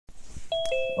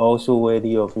also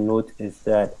worthy of note is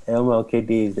that MLK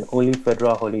Day is the only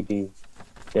federal holiday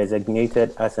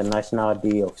designated as a national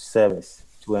day of service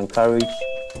to encourage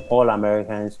all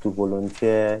Americans to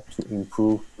volunteer to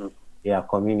improve their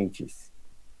communities.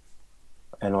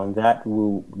 And on that,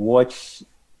 we'll watch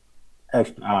a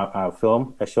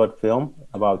short film,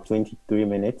 about 23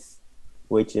 minutes,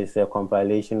 which is a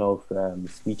compilation of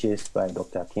speeches by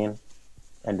Dr. King.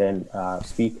 And then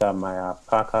speaker Maya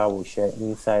Parker will share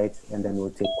insights, and then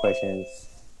we'll take questions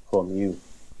from you.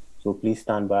 So please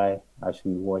stand by as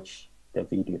we watch the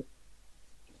video.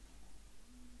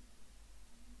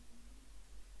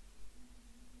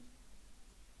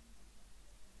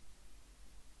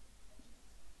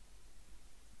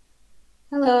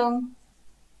 Hello.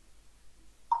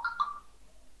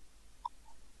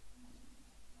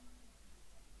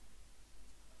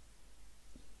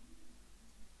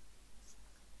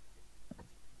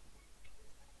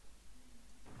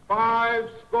 Five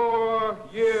score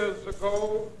years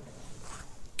ago,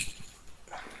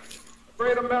 a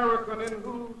great American in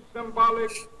whose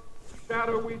symbolic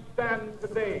shadow we stand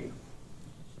today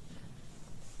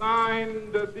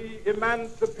signed the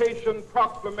Emancipation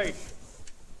Proclamation.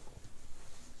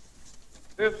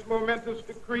 This momentous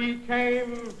decree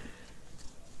came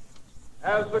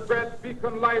as a great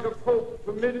beacon light of hope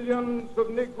to millions of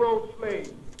Negro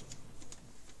slaves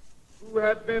who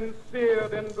had been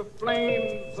seared in the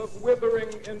flames of withering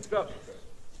injustice.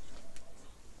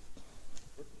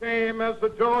 It came as a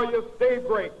joyous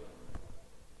daybreak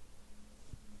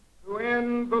to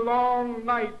end the long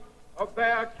night of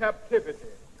their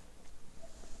captivity.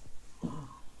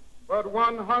 But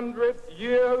 100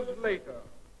 years later,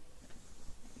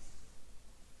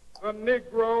 the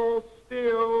Negro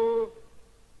still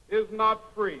is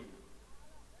not free.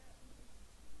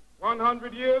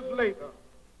 100 years later,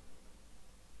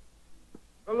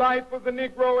 the life of the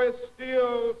Negro is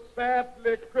still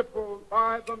sadly crippled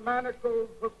by the manacles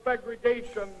of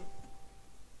segregation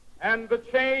and the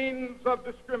chains of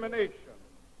discrimination.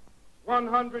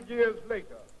 100 years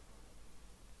later,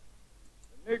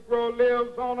 the Negro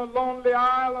lives on a lonely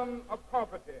island of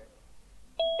poverty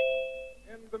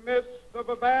in the midst of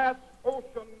a vast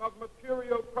ocean of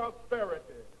material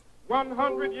prosperity.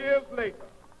 100 years later,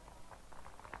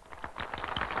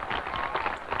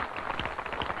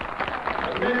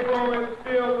 the Negro is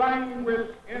still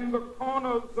languished in the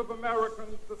corners of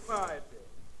American society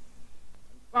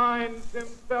and finds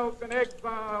himself in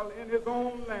exile in his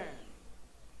own land.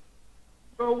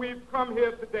 So we've come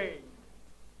here today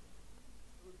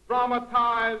to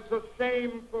dramatize a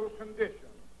shameful condition.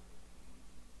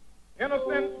 In a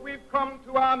sense, we've come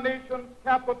to our nation's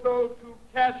capital to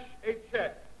cash a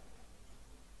check.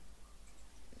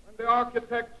 When the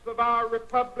architects of our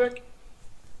republic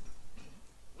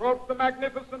wrote the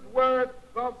magnificent words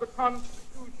of the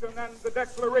Constitution and the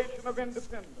Declaration of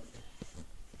Independence,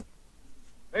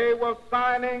 they were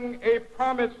signing a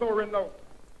promissory note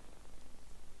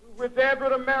to which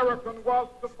every American was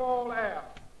to fall heir.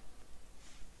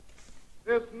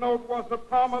 This note was a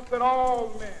promise that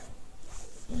all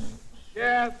men,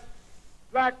 yes,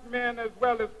 black men as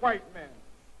well as white men,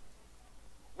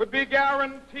 would be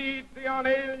guaranteed the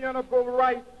unalienable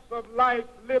rights of life,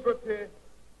 liberty,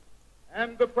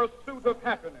 and the pursuit of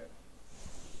happiness.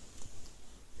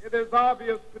 It is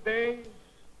obvious today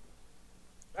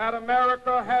that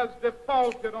America has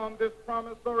defaulted on this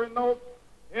promissory note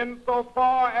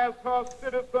insofar as her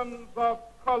citizens of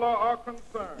color are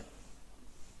concerned.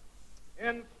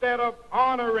 Instead of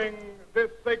honoring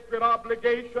this sacred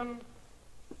obligation,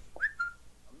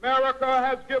 America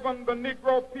has given the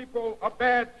Negro people a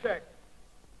bad check,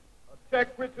 a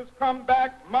check which has come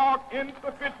back marked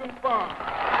insufficient funds.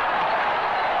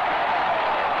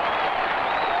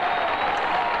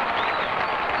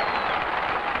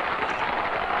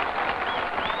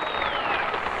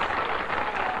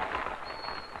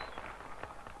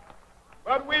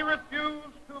 But we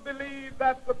refuse to believe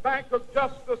that the Bank of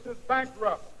Justice is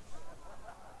bankrupt.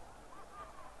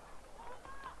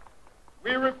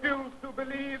 We refuse to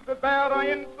believe that there are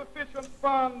insufficient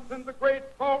funds in the great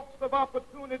vaults of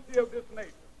opportunity of this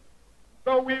nation.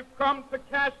 So we've come to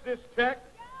cash this check,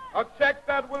 a check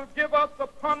that will give us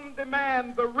upon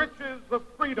demand the riches of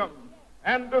freedom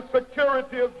and the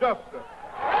security of justice.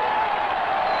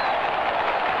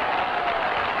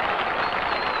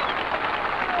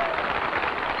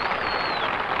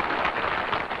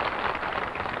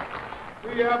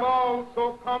 We have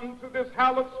also come to this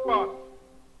hallowed spot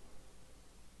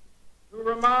to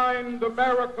remind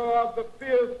America of the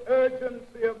fierce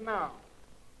urgency of now.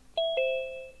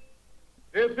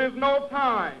 This is no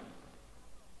time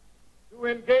to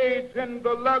engage in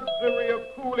the luxury of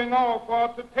cooling off or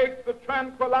to take the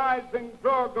tranquilizing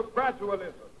drug of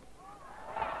gradualism.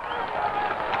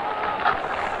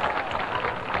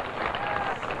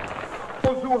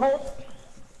 Those who hoped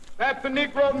that the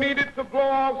Negro needed to blow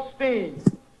off steam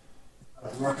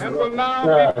and will now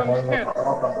be content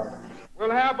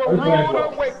will have a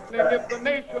rude awakening if the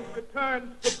nation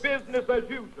returns to business as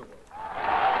usual.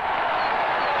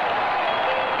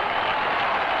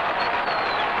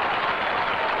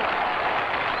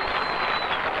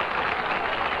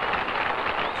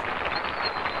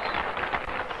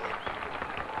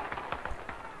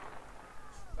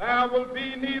 There will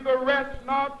be neither rest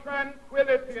nor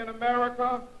tranquility in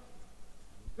America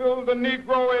till the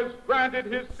Negro is granted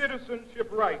his citizenship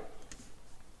rights.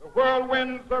 The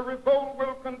whirlwinds of revolt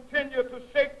will continue to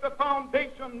shake the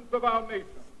foundations of our nation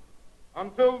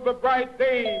until the bright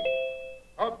day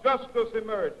of justice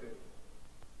emerges.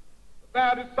 But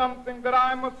that is something that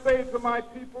I must say to my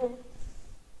people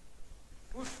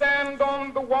who stand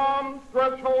on the warm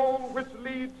threshold which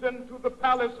leads into the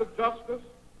palace of justice.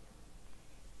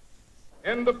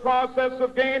 In the process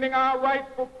of gaining our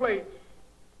rightful place,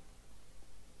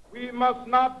 we must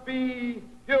not be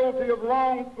guilty of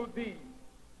wrongful deeds.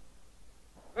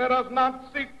 Let us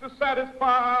not seek to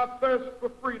satisfy our thirst for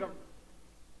freedom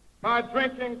by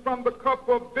drinking from the cup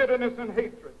of bitterness and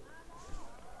hatred.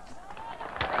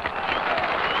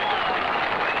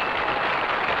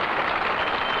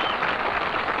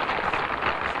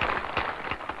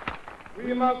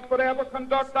 We must forever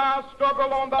conduct our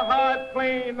struggle on the high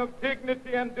plane of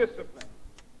dignity and discipline.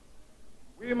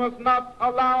 We must not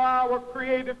allow our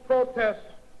creative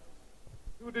protests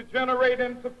to degenerate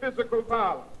into physical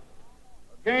violence.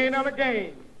 Again and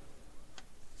again,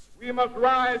 we must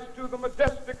rise to the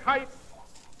majestic heights,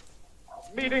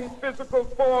 meeting physical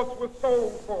force with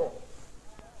soul force.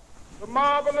 The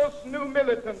marvelous new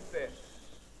militancy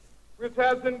which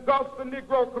has engulfed the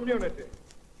Negro community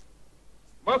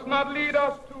must not lead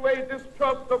us to a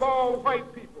distrust of all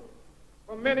white people.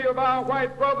 For many of our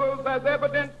white brothers, as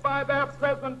evidenced by their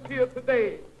presence here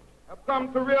today, have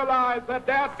come to realize that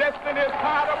their destiny is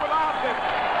tied up with our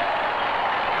destiny.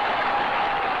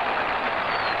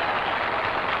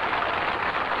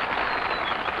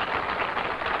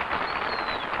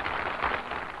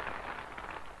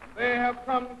 They have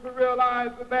come to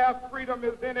realize that their freedom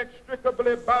is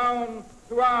inextricably bound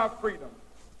to our freedom.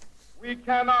 We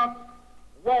cannot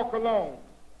walk alone.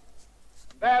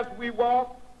 And as we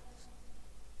walk,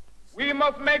 we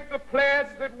must make the pledge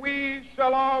that we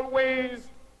shall always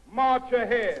march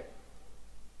ahead.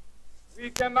 We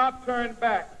cannot turn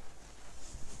back.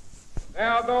 There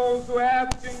are those who are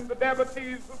asking the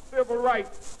devotees of civil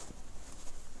rights,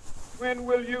 when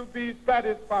will you be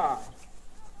satisfied?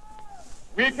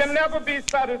 We can never be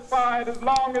satisfied as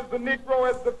long as the Negro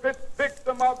is the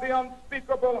victim of the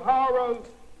unspeakable horrors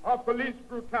of police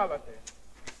brutality.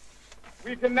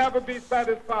 We can never be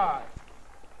satisfied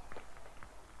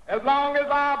as long as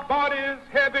our bodies,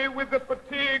 heavy with the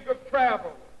fatigue of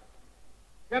travel,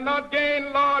 cannot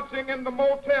gain lodging in the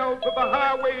motels of the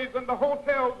highways and the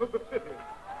hotels of the city.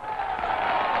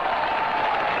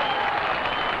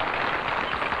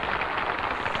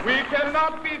 We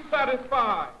cannot be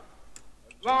satisfied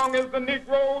as long as the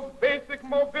Negro's basic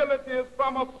mobility is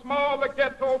from a smaller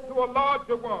ghetto to a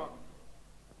larger one.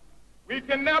 We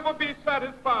can never be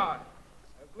satisfied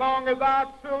as long as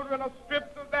our children are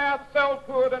stripped of their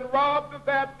selfhood and robbed of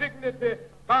their dignity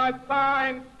by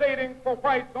signs stating for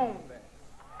whites only.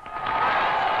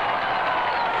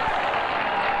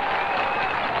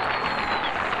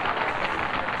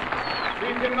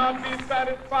 We cannot be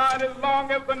satisfied as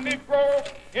long as the Negro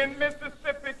in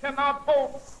Mississippi cannot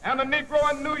vote and the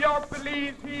Negro in New York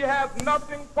believes he has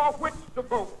nothing for which to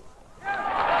vote.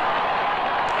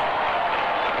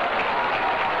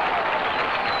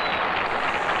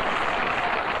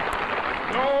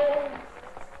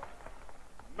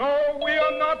 No, we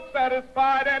are not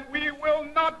satisfied, and we will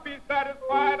not be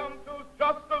satisfied until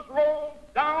justice rolls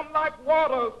down like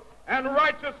waters and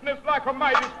righteousness like a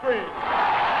mighty stream.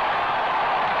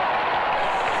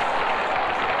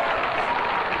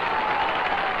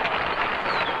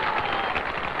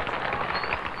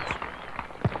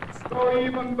 So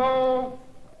even though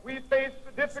we face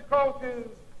the difficulties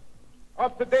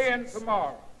of today and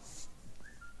tomorrow,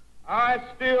 I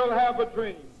still have a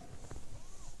dream.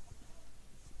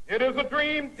 It is a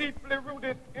dream deeply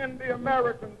rooted in the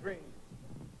American dream.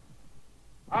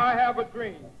 I have a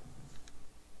dream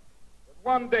that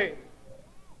one day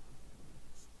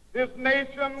this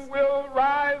nation will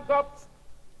rise up,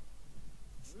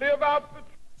 live out the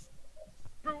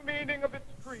true meaning of its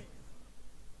creed.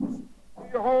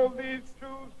 you hold these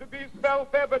truths to be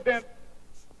self-evident,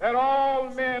 that all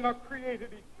men are created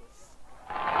equal.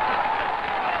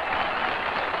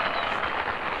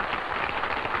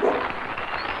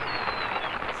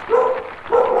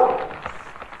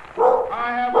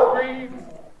 I have a dream.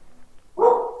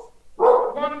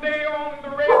 One day on the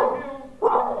red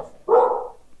hills,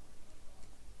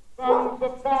 sons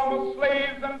of former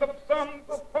slaves and the sons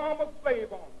of former slave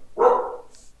owners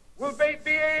will they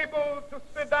be able to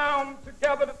sit down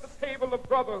together at the table of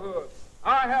brotherhood.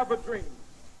 I have a dream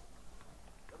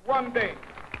that one day,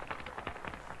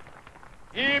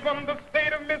 even the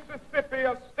state of Mississippi,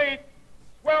 a state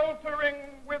sweltering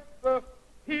with the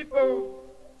heat of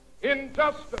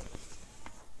injustice,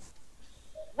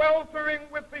 sweltering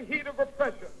with the heat of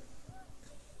oppression,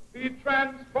 be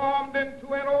transformed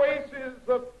into an oasis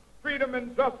of freedom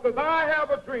and justice. I have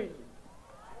a dream.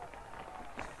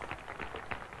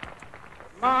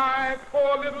 My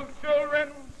 4 little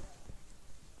children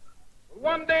will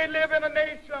one day live in a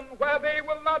nation where they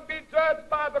will not be judged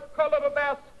by the color of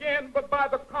their skin, but by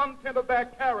the content of their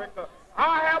character.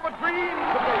 I have a dream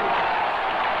today.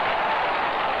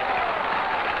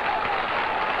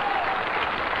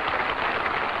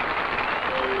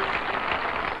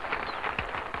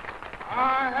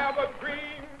 I have a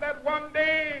dream that one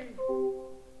day,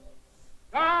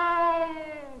 down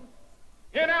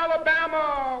in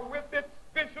Alabama, with its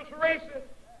vicious racists,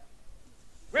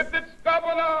 with its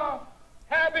governor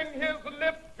having his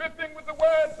lips dripping with the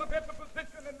words of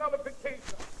interposition and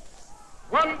nullification,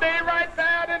 one day right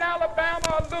there in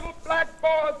Alabama, little black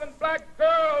boys and black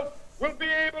girls will be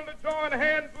able to join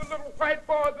hands with little white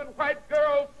boys and white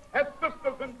girls as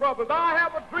sisters and brothers. I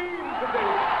have a dream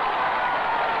today.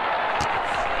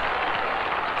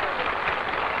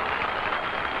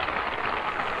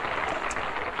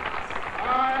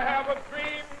 I have a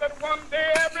dream that one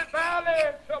day every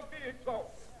valley shall be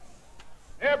exalted.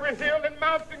 Every hill and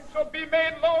mountain shall be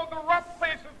made low. The rough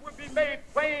places will be made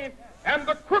plain, and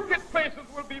the crooked places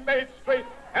will be made straight.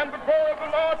 And the glory of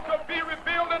the Lord shall be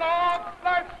revealed, and all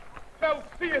flesh shall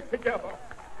see it together.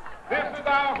 This is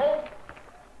our hope.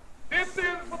 This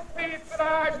is the faith that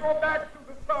I go back to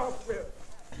the South with.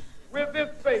 With this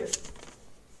faith,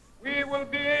 we will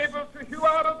be able to hew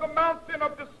out of the mountain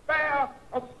of despair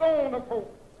a stone of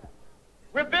hope.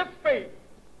 With this faith,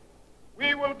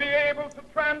 we will be able to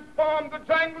transform the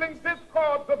jangling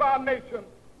discords of our nation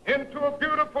into a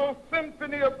beautiful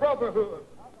symphony of brotherhood.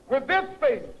 With this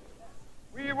faith,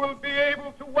 we will be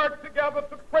able to work together,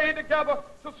 to pray together,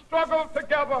 to struggle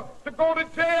together, to go to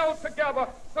jail together,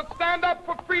 to stand up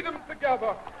for freedom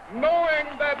together, knowing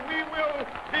that we will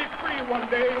be free one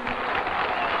day.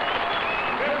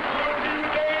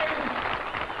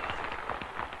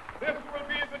 This will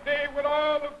be the day when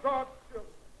all of God's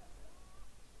children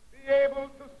be able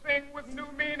to sing with new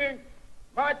meaning,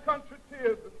 my country,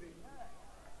 tears of thee.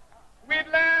 Sweet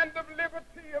land of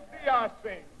liberty of thee I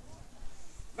sing.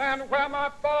 Land where my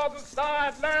fathers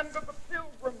died, land of the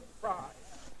pilgrim's pride.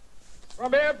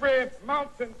 From every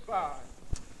mountainside,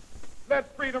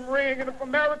 let freedom ring. And if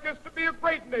America is to be a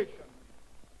great nation,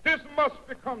 this must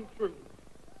become true.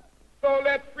 So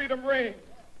let freedom ring.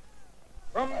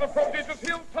 From the prodigious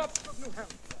hilltops of New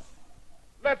Hampshire,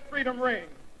 let freedom ring.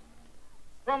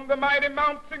 From the mighty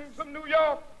mountains of New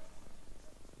York,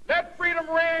 let freedom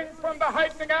ring. From the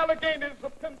heightening Alleghanies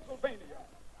of Pennsylvania,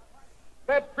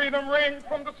 let freedom ring.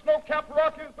 From the snow-capped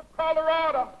Rockies of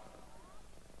Colorado,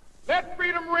 let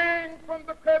freedom ring. From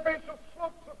the curvaceous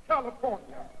slopes of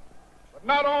California. But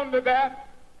not only that,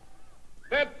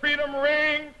 let freedom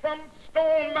ring from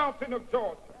Stone Mountain of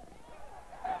Georgia.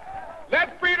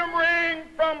 Let freedom ring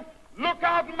from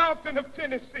Lookout Mountain of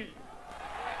Tennessee.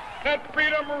 Let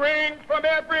freedom ring from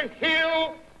every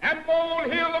hill and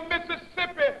molehill of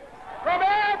Mississippi, from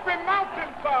every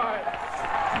mountainside.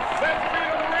 Let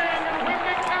freedom ring, and when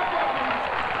we gather,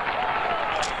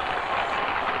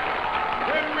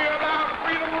 when we allow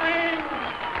freedom ring,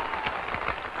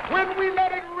 when we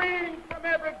let it ring from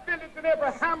every village and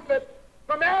every hamlet,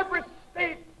 from every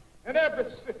state and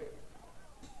every city,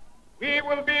 we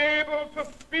will be able to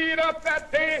speed up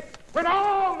that day when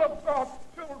all of God's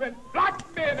children, black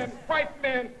men and white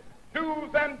men, Jews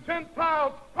and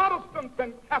Gentiles, Protestants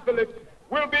and Catholics,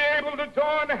 will be able to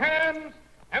join hands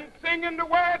and sing in the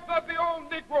words of the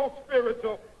old Negro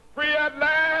spiritual, free at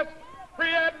last,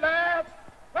 free at last,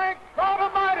 thank God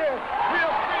Almighty, we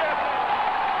are free at last.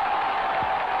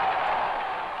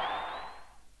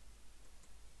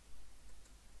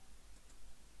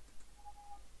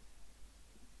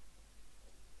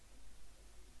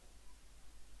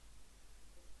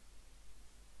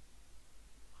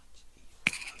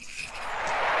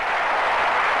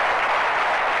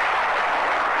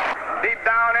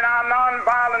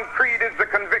 one creed is the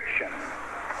conviction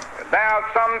that there are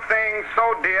some things so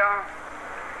dear,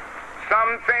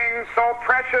 some things so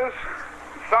precious,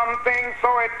 some things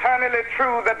so eternally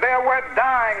true that they're worth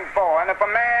dying for. And if a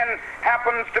man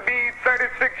happens to be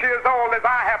 36 years old, as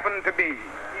I happen to be,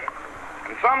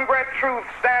 and some great truth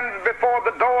stands before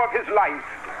the door of his life,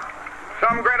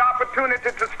 some great opportunity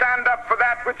to stand up for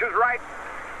that which is right,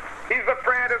 he's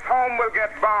afraid his home will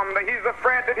get bombed, or he's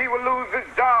afraid that he will lose his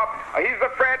job, or he's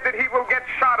afraid that he will get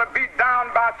shot or beat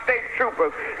down by state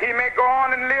troopers. He may go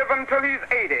on and live until he's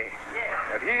 80,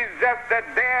 but he's just as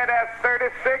dead as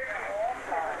 36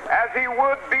 as he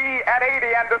would be at 80,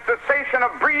 and the cessation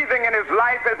of breathing in his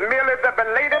life is merely the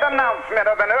belated announcement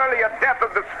of an earlier death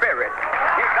of the spirit.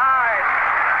 He died.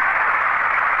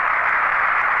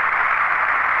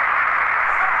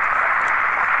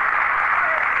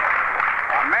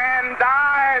 A man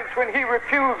dies when he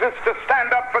refuses to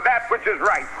stand up for that which is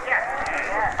right.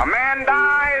 A man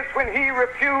dies when he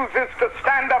refuses to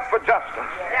stand up for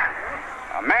justice.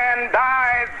 A man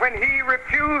dies when he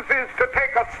refuses to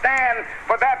take a stand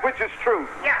for that which is true.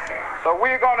 So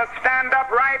we're going to stand up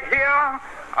right here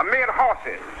amid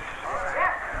horses.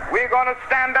 We're going to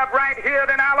stand up right here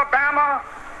in Alabama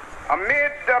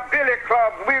amid the billy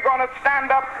clubs. We're going to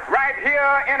stand up right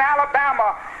here in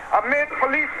Alabama amid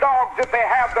police dogs if they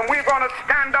have them. We're going to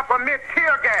stand up amid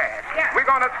tear gas. We're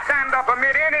going to stand up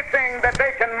amid anything that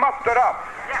they can muster up,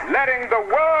 letting the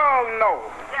world know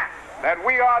that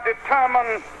we are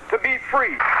determined to be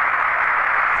free.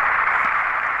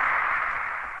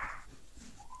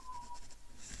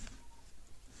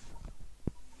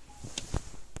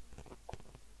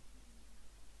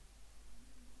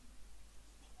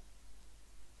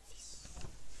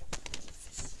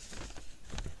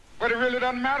 But it really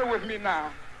doesn't matter with me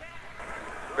now,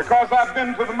 because I've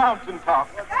been to the mountaintop.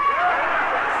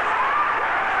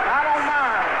 I don't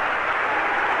mind.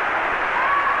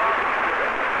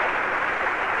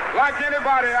 Like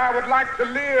anybody, I would like to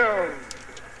live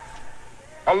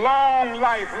a long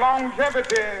life.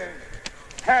 Longevity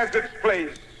has its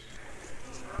place.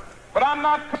 But I'm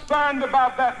not concerned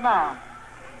about that now.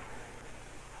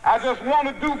 I just want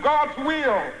to do God's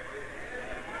will.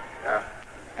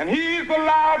 And he's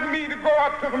allowed me to go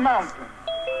up to the mountain.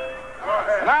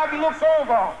 And I've looked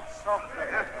over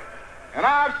and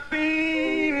I've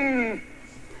seen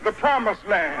the promised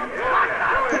land.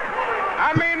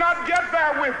 I may not get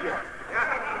there with you,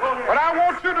 but I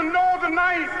want you to know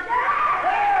tonight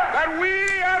that we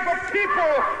as a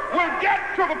people will get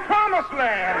to the promised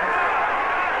land.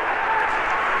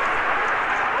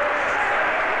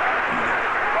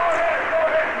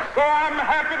 So I'm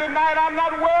happy tonight. I'm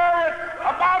not worried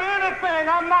about anything.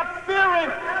 I'm not fearing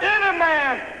any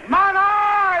man. Mine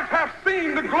eyes have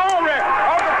seen the glory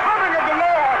of the coming of the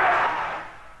Lord.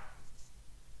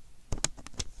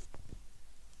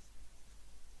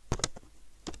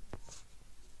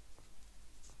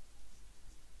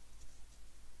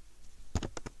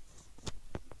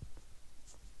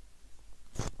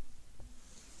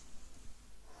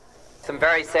 Some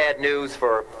very sad news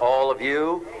for all of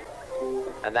you,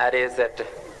 and that is that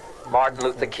Martin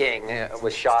Luther King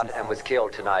was shot and was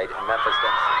killed tonight in Memphis,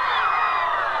 Tennessee.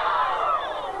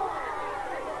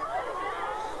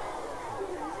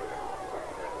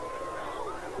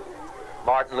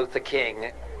 Martin Luther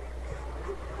King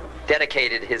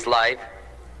dedicated his life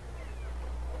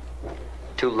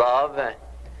to love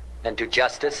and to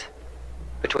justice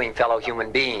between fellow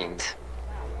human beings.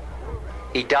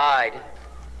 He died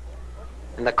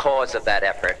in the cause of that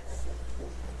effort.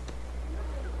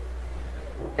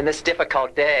 In this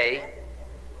difficult day,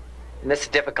 in this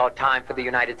difficult time for the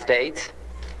United States,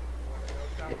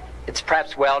 it's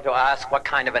perhaps well to ask what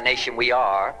kind of a nation we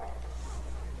are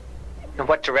and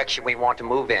what direction we want to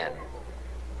move in.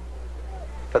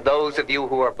 For those of you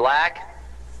who are black,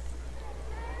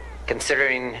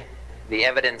 considering the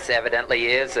evidence evidently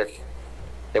is that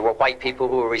there were white people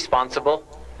who were responsible,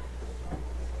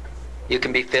 you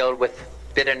can be filled with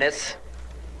bitterness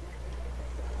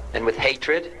and with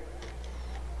hatred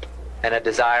and a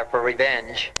desire for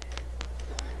revenge.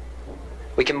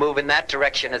 We can move in that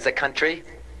direction as a country,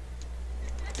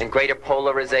 in greater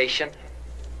polarization,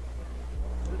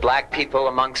 black people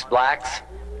amongst blacks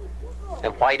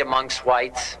and white amongst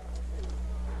whites,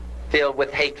 filled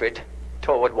with hatred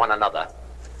toward one another.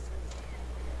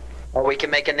 Or we can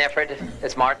make an effort,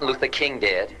 as Martin Luther King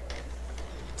did,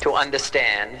 to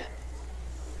understand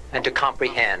and to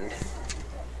comprehend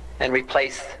and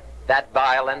replace that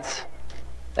violence,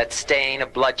 that stain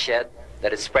of bloodshed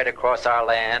that is spread across our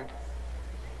land,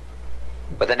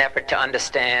 with an effort to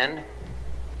understand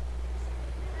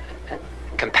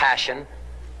compassion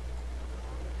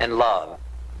and love.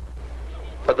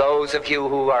 For those of you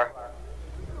who are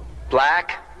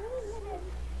black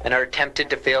and are tempted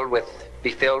to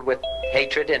be filled with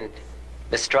hatred and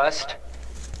mistrust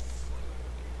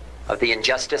of the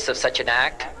injustice of such an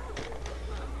act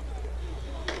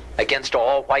against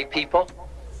all white people,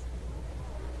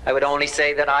 I would only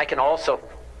say that I can also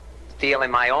feel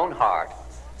in my own heart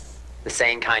the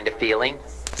same kind of feeling.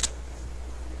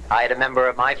 I had a member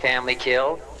of my family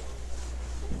killed,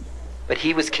 but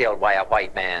he was killed by a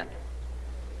white man.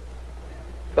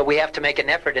 But we have to make an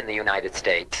effort in the United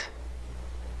States.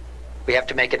 We have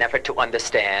to make an effort to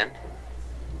understand,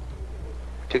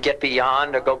 to get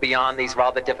beyond or go beyond these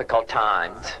rather difficult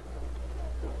times.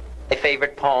 My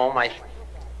favorite poem,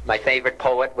 my favorite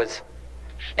poet was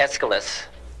Aeschylus.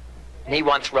 And he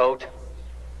once wrote,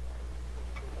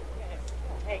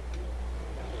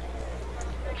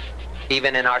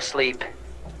 "Even in our sleep,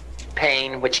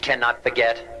 pain which cannot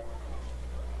forget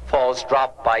falls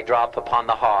drop by drop upon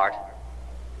the heart,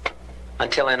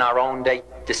 until in our own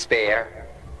despair,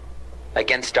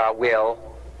 against our will,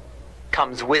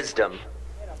 comes wisdom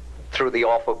through the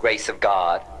awful grace of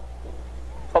God."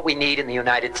 What we need in the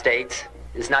United States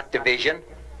is not division.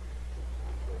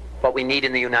 What we need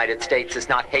in the United States is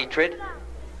not hatred.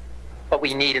 What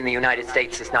we need in the United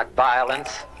States is not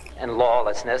violence and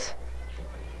lawlessness,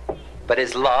 but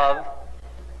is love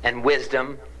and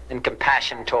wisdom and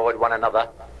compassion toward one another,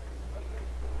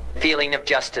 feeling of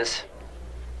justice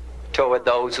toward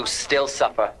those who still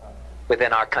suffer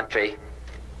within our country,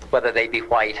 whether they be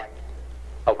white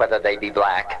or whether they be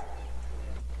black.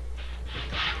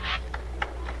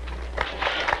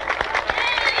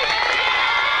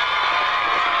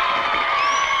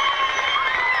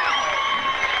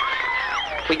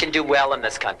 We can do well in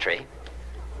this country.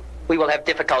 We will have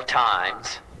difficult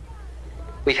times.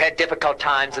 We've had difficult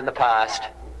times in the past,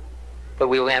 but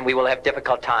we will have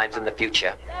difficult times in the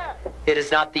future. It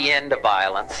is not the end of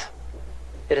violence.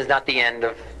 It is not the end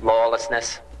of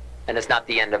lawlessness, and it's not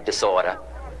the end of disorder.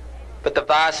 But the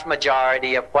vast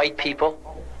majority of white people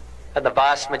and the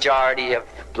vast majority of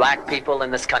black people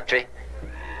in this country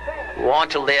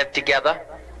want to live together,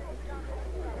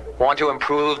 want to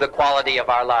improve the quality of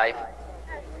our life,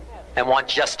 and want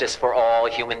justice for all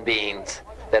human beings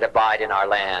that abide in our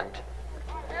land.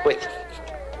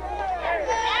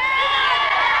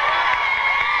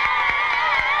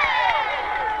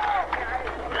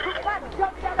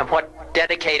 And what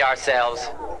dedicate ourselves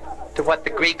to what the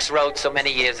Greeks wrote so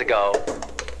many years ago,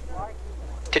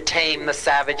 to tame the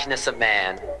savageness of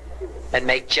man and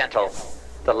make gentle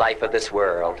the life of this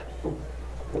world.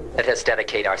 Let us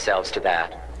dedicate ourselves to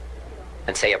that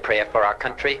and say a prayer for our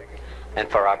country and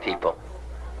for our people.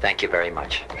 Thank you very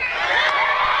much.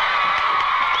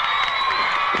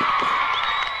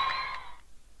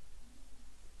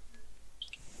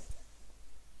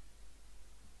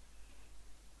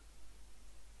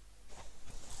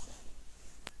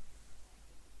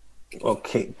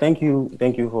 Okay, thank you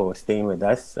for staying with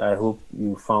us. I hope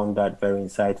you found that very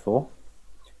insightful.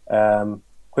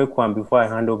 Quick one before I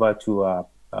hand over to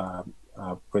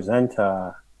our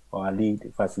presenter or our lead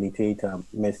facilitator,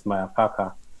 Ms. Maya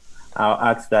Parker. I'll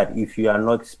ask that if you are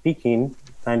not speaking,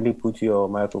 kindly put your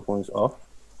microphones off.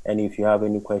 And if you have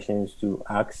any questions to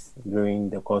ask during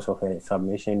the course of a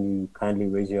submission, you kindly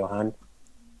raise your hand,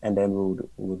 and then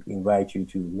we'll invite you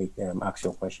to ask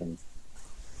your questions.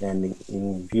 And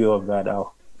in view of that,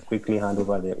 I'll quickly hand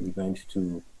over the event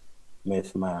to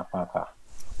Ms. Maya Parker.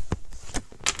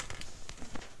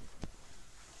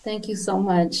 Thank you so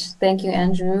much. Thank you,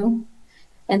 Andrew.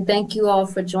 And thank you all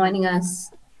for joining us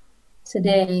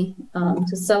today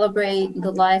to celebrate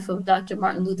the life of Dr.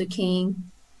 Martin Luther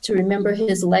King, to remember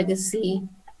his legacy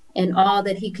and all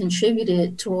that he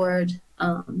contributed toward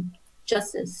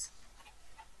justice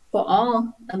for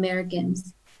all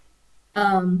Americans.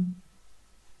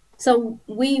 So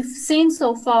we've seen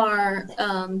so far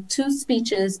 2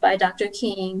 speeches by Dr.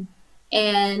 King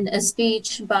and a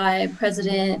speech by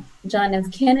President John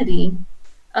F. Kennedy.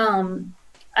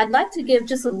 I'd like to give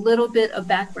just a little bit of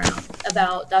background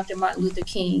about Dr. Martin Luther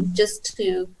King, just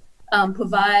to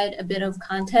provide a bit of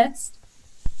context.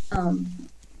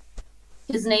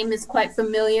 His name is quite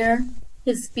familiar.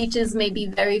 His speeches may be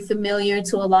very familiar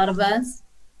to a lot of us,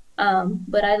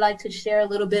 but I'd like to share a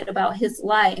little bit about his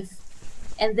life.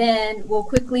 And then we'll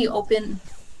quickly open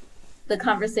the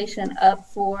conversation up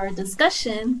for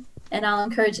discussion, and I'll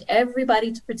encourage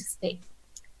everybody to participate.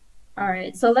 All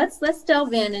right, so let's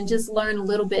delve in and just learn a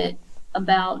little bit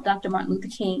about Dr. Martin Luther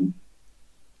King.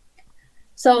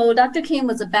 So Dr. King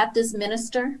was a Baptist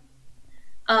minister.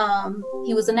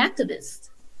 He was an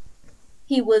activist.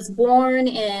 He was born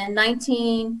in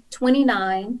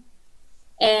 1929,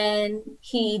 and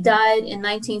he died in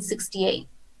 1968.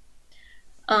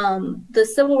 The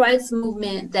civil rights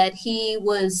movement that he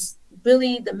was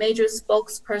really the major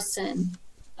spokesperson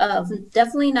of,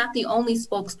 definitely not the only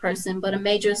spokesperson, but a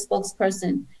major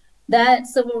spokesperson. That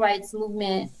civil rights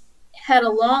movement had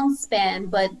a long span,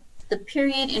 but the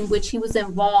period in which he was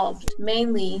involved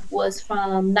mainly was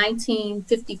from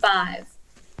 1955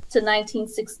 to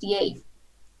 1968.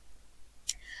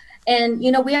 And,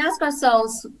 you know, we ask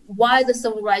ourselves, why the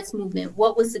civil rights movement?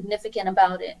 What was significant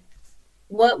about it?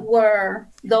 What were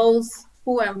those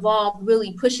who were involved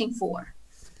really pushing for?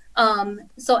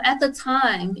 So at the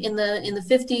time, in the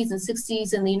 50s and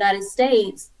 60s in the United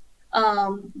States,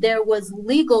 there was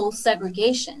legal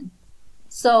segregation.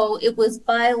 So it was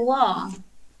by law,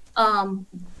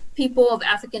 people of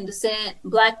African descent,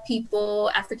 Black people,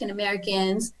 African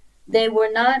Americans, they were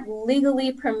not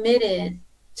legally permitted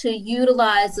to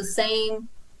utilize the same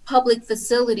public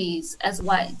facilities as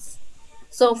whites.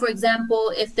 So for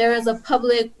example, if there is a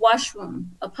public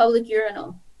washroom, a public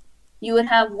urinal, you would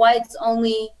have whites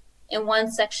only in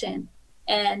one section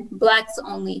and Blacks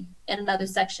only in another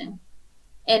section.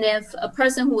 And if a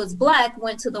person who was Black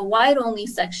went to the white only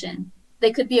section,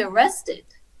 they could be arrested,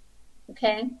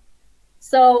 okay?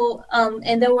 So,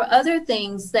 and there were other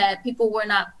things that people were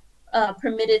not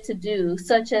permitted to do,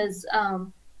 such as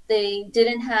they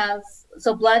didn't have,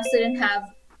 so Blacks didn't have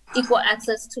equal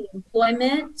access to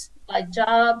employment, like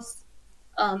jobs.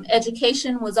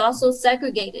 Education was also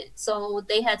segregated, so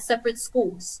they had separate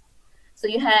schools. So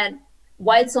you had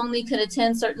whites only could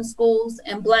attend certain schools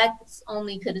and Blacks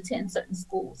only could attend certain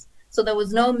schools. So there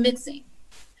was no mixing.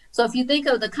 So if you think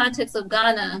of the context of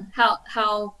Ghana,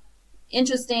 how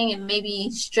interesting and maybe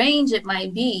strange it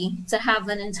might be to have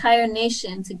an entire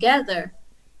nation together,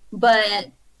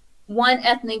 but one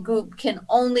ethnic group can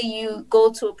only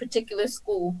go to a particular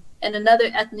school and another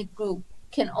ethnic group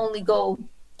can only go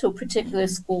to a particular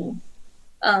school.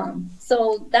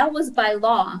 So that was by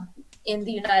law in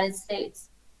the United States.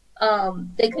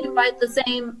 They couldn't ride the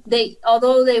same,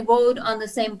 although they rode on the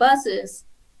same buses,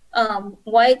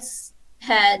 whites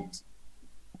had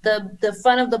the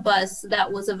front of the bus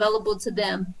that was available to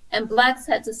them, and Blacks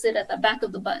had to sit at the back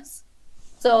of the bus.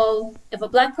 So if a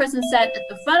Black person sat at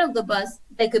the front of the bus,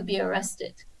 they could be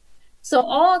arrested. So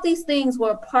all these things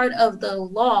were part of the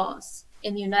laws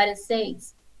in the United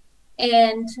States.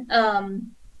 And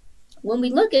when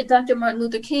we look at Dr. Martin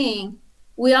Luther King,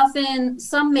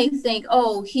 some may think,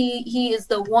 oh, he is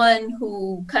the one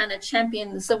who kind of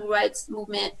championed the civil rights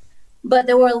movement, but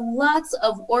there were lots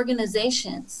of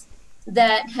organizations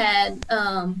that had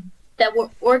that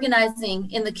were organizing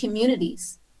in the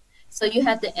communities. So you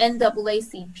had the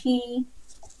NAACP,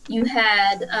 you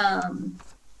had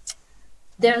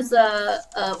there's a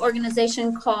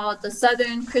organization called the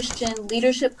Southern Christian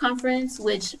Leadership Conference,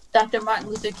 which Dr. Martin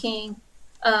Luther King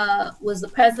was the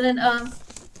president of.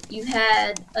 You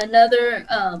had a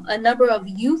number of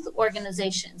youth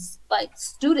organizations, like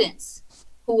students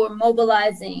who were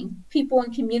mobilizing, people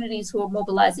in communities who were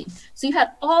mobilizing. So you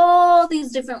had all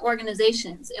these different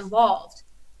organizations involved.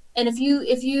 And if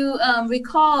you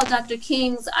recall Dr.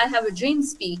 King's "I Have a Dream"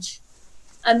 speech,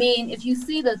 I mean, if you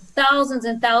see the thousands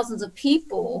and thousands of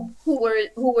people who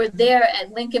were there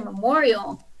at Lincoln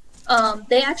Memorial,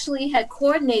 they actually had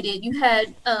coordinated. You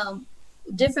had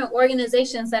different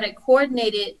organizations that had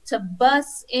coordinated to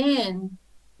bus in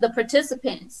the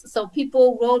participants. So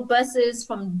people rode buses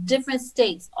from different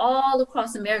states all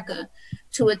across America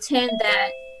to attend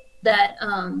that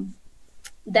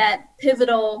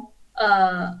pivotal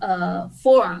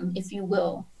forum, if you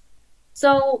will.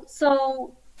 So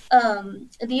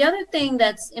the other thing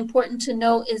that's important to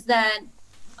note is that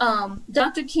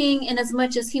Dr. King, in as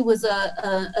much as he was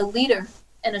a leader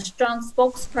and a strong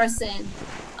spokesperson,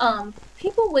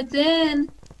 people within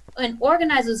and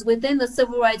organizers within the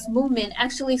civil rights movement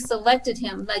actually selected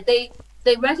him. Like they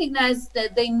recognized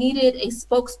that they needed a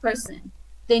spokesperson.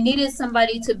 They needed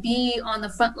somebody to be on the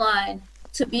front line,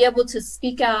 to be able to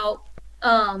speak out,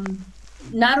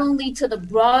 not only to the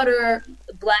broader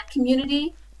Black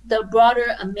community, the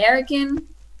broader American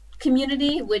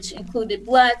community, which included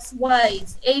Blacks,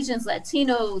 whites, Asians,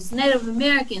 Latinos, Native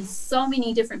Americans, so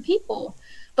many different people,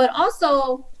 but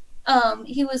also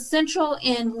he was central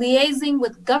in liaising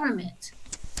with government.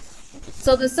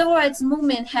 So the civil rights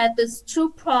movement had this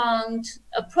two-pronged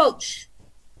approach.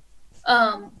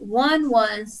 One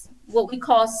was what we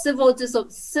call civil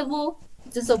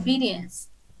disobedience,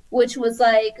 which was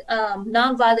like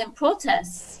nonviolent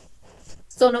protests.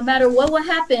 So no matter what would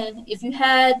happen, if you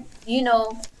had,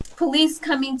 police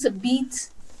coming to beat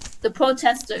the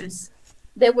protesters,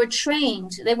 They were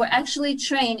trained. They were actually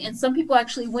trained, and some people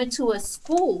actually went to a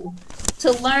school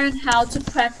to learn how to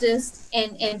practice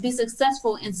and be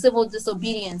successful in civil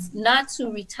disobedience, not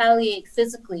to retaliate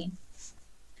physically.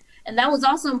 And that was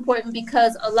also important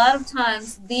because a lot of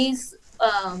times these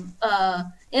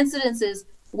incidences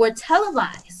were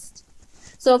televised.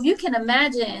 So if you can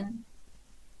imagine,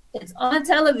 it's on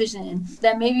television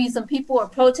that maybe some people are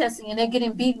protesting and they're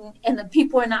getting beaten and the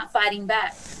people are not fighting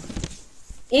back.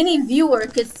 Any viewer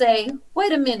could say,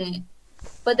 wait a minute,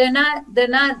 but they're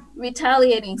not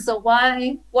retaliating. So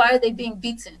why are they being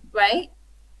beaten, right?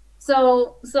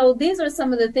 So these are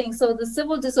some of the things. So the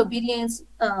civil disobedience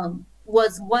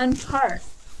was one part,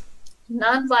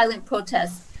 nonviolent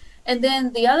protests. And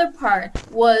then the other part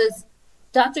was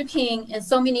Dr. King and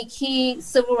so many key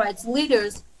civil rights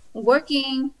leaders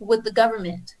working with the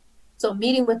government. So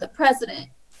meeting with the president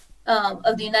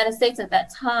of the United States at that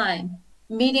time,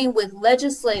 meeting with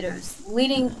legislators,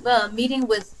 meeting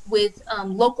with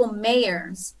local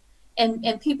mayors,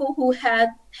 and people who had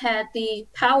the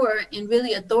power and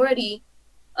really authority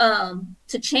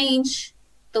to change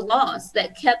the laws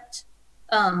that kept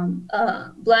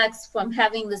Blacks from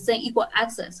having the same equal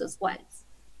access as whites.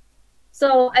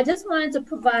 So I just wanted to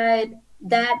provide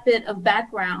that bit of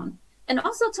background, and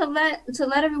also to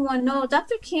let everyone know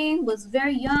Dr. King was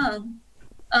very young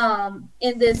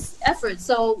in this effort.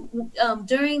 So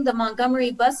during the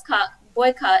Montgomery bus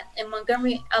boycott in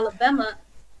Montgomery, Alabama,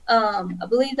 I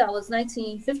believe that was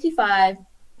 1955,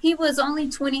 he was only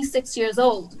 26 years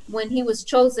old when he was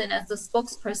chosen as the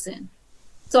spokesperson.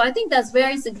 So I think that's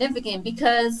very significant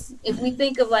because if we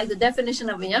think of like the definition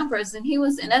of a young person, he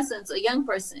was in essence a young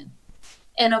person.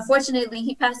 And unfortunately,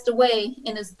 he passed away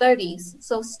in his 30s.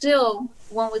 So still,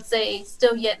 one would say,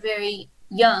 still yet very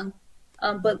young,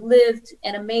 but lived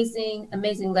an amazing,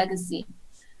 amazing legacy.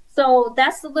 So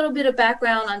that's a little bit of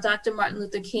background on Dr. Martin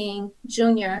Luther King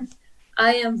Jr.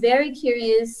 I am very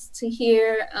curious to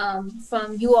hear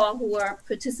from you all who are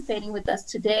participating with us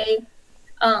today.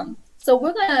 So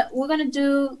we're gonna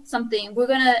do something. We're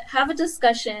gonna have a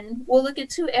discussion. We'll look at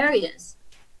two areas.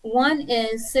 One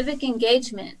is civic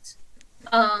engagement.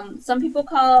 Some people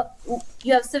call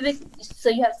you have civic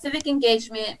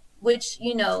engagement, which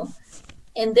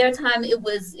in their time it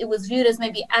was viewed as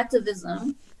maybe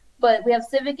activism, but we have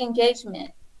civic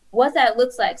engagement. What that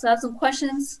looks like. So I have some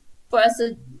questions for us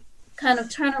to kind of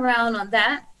turn around on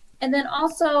that, and then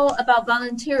also about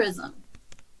volunteerism.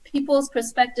 People's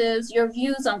perspectives, your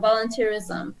views on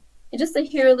volunteerism, and just to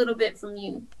hear a little bit from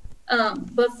you.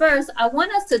 But first, I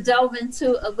want us to delve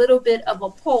into a little bit of a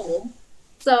poll.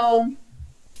 So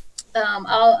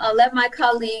I'll let my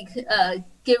colleague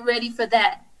get ready for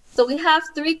that. So we have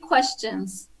 3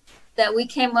 questions that we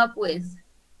came up with,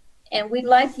 and we'd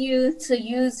like you to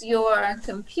use your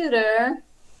computer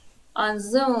on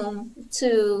Zoom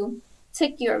to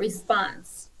tick your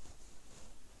response.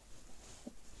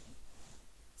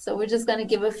 So we're just going to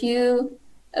give a few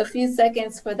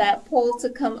seconds for that poll to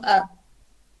come up,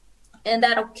 and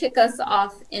that'll kick us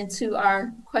off into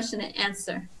our question and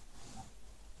answer.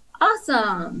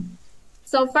 Awesome.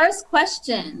 So first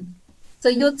question. So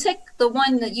you'll tick the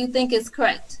one that you think is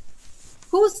correct.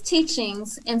 Whose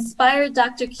teachings inspired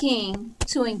Dr. King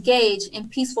to engage in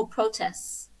peaceful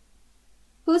protests?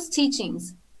 Whose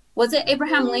teachings? Was it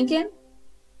Abraham Lincoln?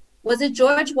 Was it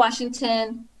George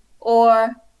Washington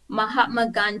or Mahatma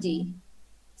Gandhi?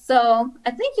 So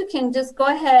I think you can just go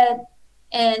ahead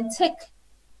and tick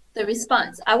the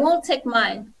response. I won't tick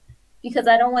mine because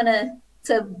I don't want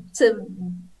to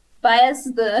bias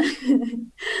the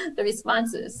the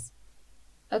responses.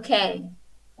 Okay,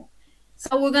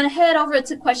 so we're going to head over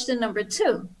to question number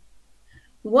 2.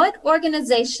 What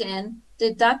organization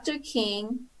did Dr.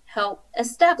 King help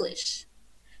establish?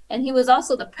 And he was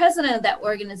also the president of that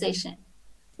organization.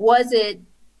 Was it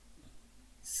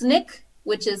SNCC,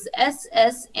 which is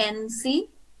SSNC?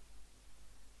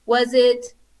 Was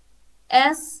it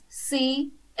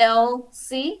SCLC?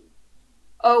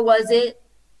 Or was it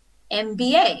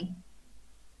MBA?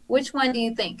 Which one do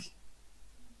you think?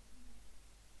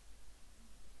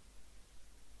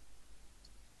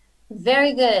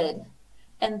 Very good.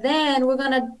 And then we're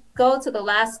going to go to the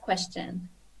last question.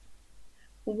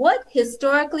 What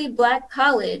historically Black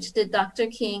college did Dr.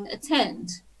 King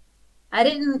attend? I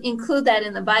didn't include that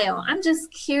in the bio. I'm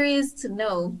just curious to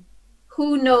know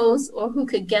who knows or who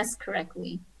could guess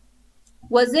correctly.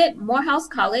 Was it Morehouse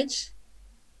College?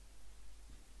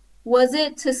 Was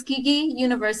it Tuskegee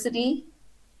University?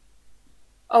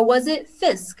 Or was it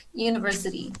Fisk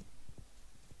University?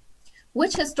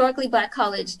 Which historically Black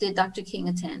college did Dr. King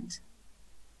attend?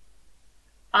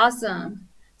 Awesome.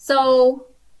 So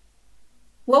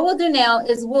what we'll do now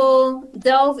is we'll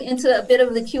delve into a bit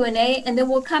of the Q&A, and then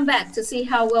we'll come back to see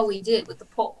how well we did with the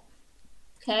poll.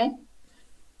 Okay?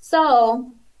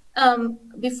 So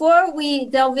before we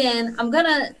delve in, I'm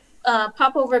gonna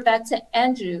pop over back to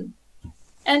Andrew.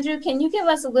 Andrew, can you give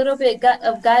us a little bit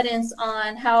of guidance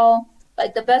on how,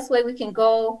 like, the best way we can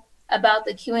go about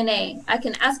the Q&A? I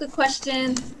can ask a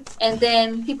question, and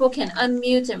then people can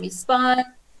unmute and respond,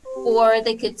 or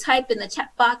they could type in the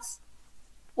chat box.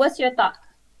 What's your thought?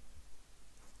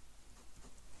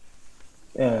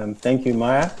 Thank you,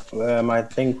 Maya. I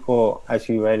think for, as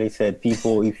you rightly said,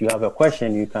 people, if you have a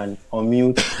question, you can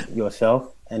unmute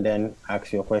yourself and then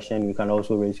ask your question. You can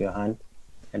also raise your hand,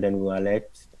 and then we'll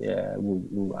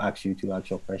ask you to ask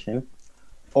your question.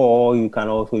 Or you can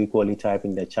also equally type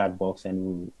in the chat box,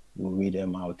 and we'll read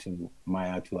them out to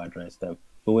Maya to address them.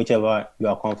 So whichever you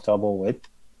are comfortable with,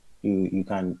 you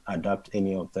can adapt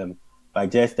any of them. But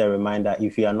just a reminder,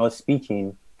 if you are not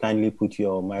speaking, kindly put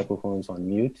your microphones on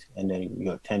mute, and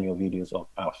then turn your videos off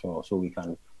as well, so we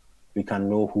can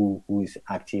know who is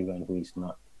active and who is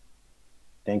not.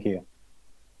 Thank you.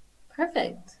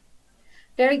 Perfect.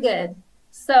 Very good.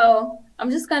 So I'm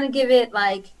just going to give it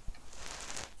like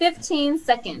 15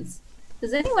 seconds.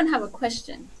 Does anyone have a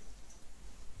question?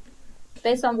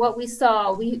 Based on what we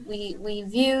saw, we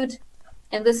viewed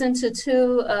and listened to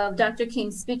 2 of Dr.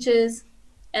 King's speeches,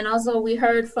 and also we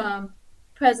heard from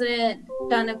President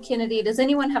John F. Kennedy. Does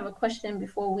anyone have a question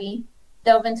before we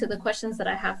delve into the questions that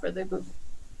I have for the group?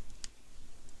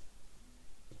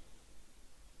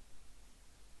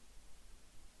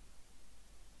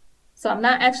 So I'm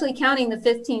not actually counting the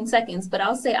 15 seconds, but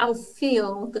I'll say I'll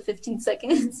feel the 15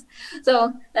 seconds.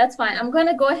 So that's fine. I'm going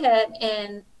to go ahead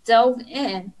and delve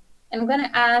in, and I'm going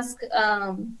to ask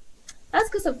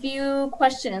us a few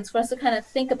questions for us to kind of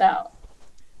think about.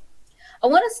 I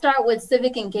want to start with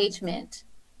civic engagement.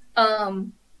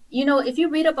 You know, if you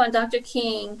read up on Dr.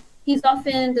 King, he's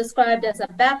often described as a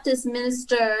Baptist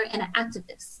minister and an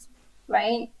activist,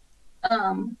 right?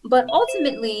 But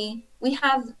ultimately, we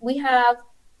have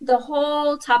the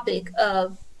whole topic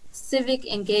of civic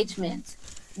engagement,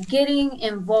 getting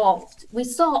involved. We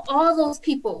saw all those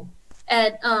people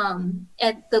at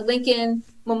the Lincoln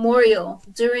Memorial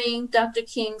during Dr.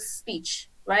 King's speech,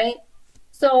 right?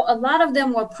 So a lot of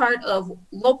them were part of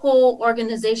local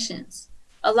organizations.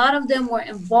 A lot of them were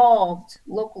involved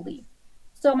locally.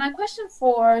 So my question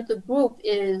for the group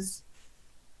is,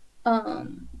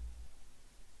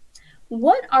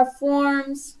 what are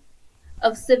forms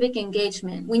of civic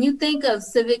engagement? When you think of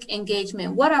civic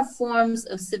engagement, what are forms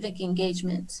of civic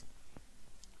engagement?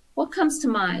 What comes to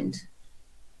mind?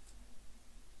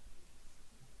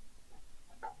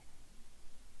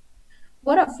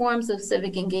 What are forms of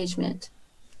civic engagement?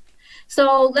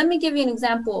 So let me give you an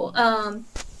example.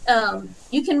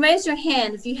 You can raise your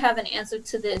hand if you have an answer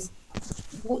to this.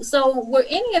 So were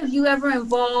any of you ever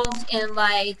involved in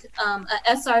like a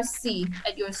SRC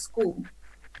at your school?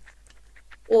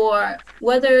 Or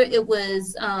whether it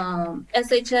was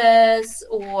SHS,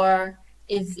 or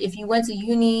if you went to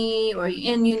uni or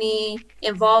you're in uni,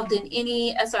 involved in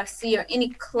any SRC or any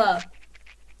club?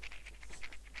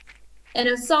 And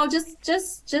if so,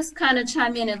 just kind of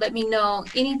chime in and let me know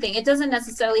anything. It doesn't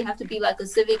necessarily have to be like a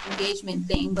civic engagement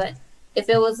thing, but if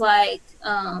it was like,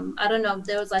 I don't know, if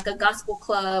there was like a gospel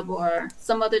club or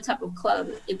some other type of club,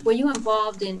 were you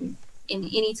involved in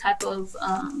any type of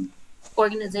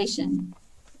organization?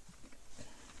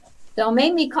 Don't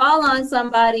make me call on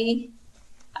somebody.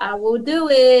 I will do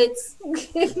it.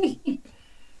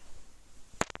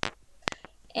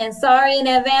 And sorry in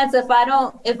advance if I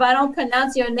don't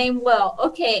pronounce your name well.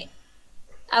 Okay,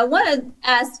 I want to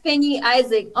ask Penny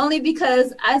Isaac only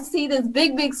because I see this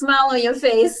big smile on your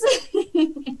face.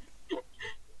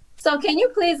 So can you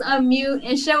please unmute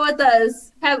and share with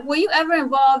us, were you ever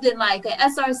involved in like a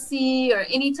SRC or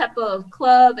any type of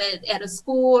club at a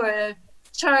school or a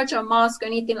church or mosque or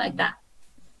anything like that?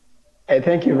 Hey,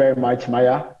 thank you very much,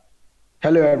 Maya.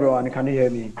 Hello, everyone. Can you hear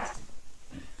me?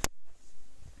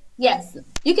 Yes,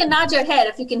 you can nod your head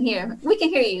if you can hear. We can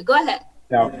hear you. Go ahead.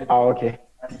 Yeah. Oh, okay.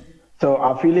 So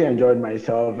I've really enjoyed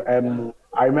myself.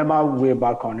 I remember way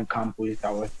back on campus,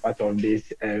 I was part of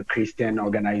this Christian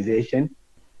organization.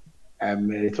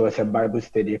 It was a Bible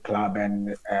study club,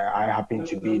 and I happened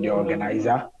to be the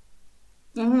organizer.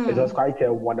 Mm-hmm. It was quite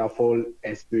a wonderful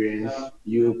experience,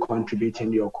 you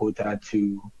contributing your quota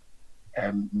to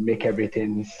make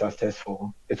everything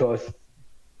successful. It was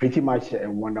pretty much a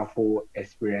wonderful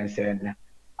experience, and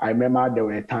I remember there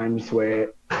were times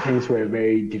where things were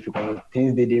very difficult.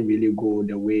 Things didn't really go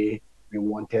the way we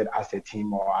wanted as a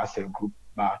team or as a group,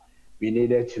 but we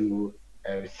needed to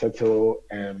settle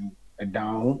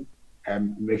down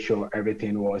and make sure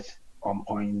everything was on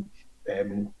point,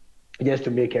 just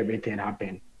to make everything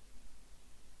happen.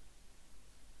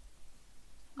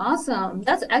 Awesome.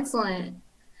 That's excellent.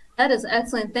 That is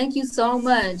excellent. Thank you so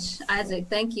much, Isaac.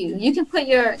 Thank you. You can put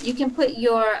your you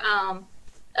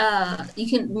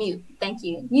can mute. Thank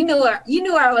you. You knew where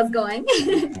I was going.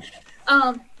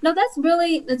 No, that's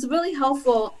really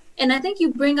helpful. And I think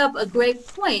you bring up a great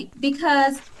point,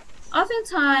 because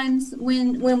oftentimes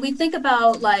when we think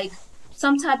about like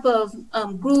some type of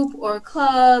group or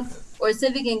club or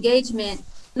civic engagement,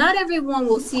 not everyone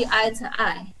will see eye to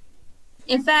eye.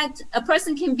 In fact, a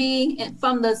person can be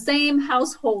from the same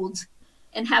household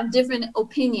and have different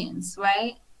opinions,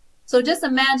 right? So just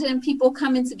imagine people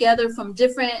coming together from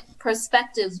different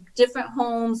perspectives, different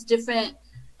homes, different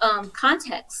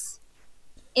contexts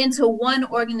into one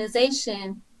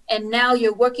organization, and now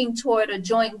you're working toward a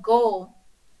joint goal.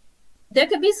 There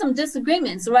could be some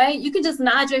disagreements, right? You can just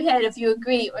nod your head if you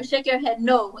agree, or shake your head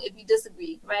no if you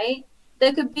disagree, right?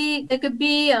 There could be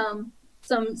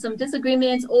some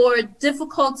disagreements or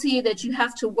difficulty that you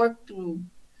have to work through.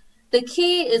 The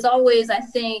key is always, I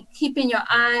think, keeping your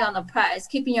eye on the prize,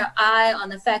 keeping your eye on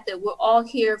the fact that we're all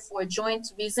here for a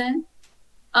joint reason.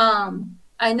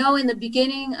 I know in the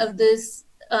beginning of this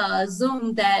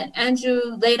Zoom that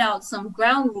Andrew laid out some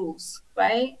ground rules,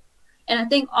 right? And I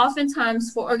think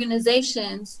oftentimes for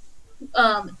organizations,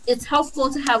 it's helpful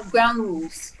to have ground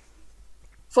rules.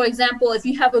 For example, if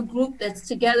you have a group that's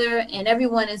together and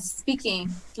everyone is speaking,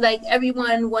 like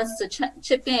everyone wants to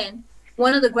chip in,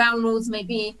 one of the ground rules may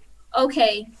be,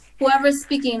 okay, whoever's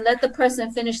speaking, let the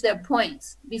person finish their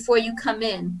points before you come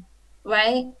in,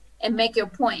 right? And make your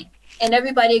point. And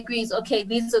everybody agrees, okay,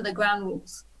 these are the ground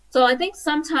rules. So I think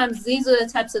sometimes these are the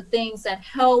types of things that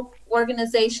help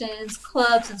organizations,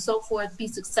 clubs, and so forth be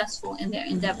successful in their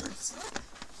endeavors.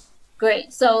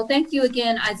 Great. So thank you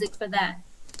again, Isaac, for that.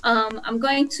 I'm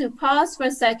going to pause for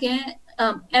a second.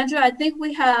 Andrew, I think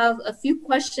we have a few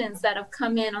questions that have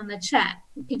come in on the chat.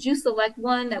 Could you select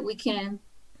one that we can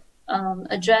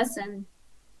address? And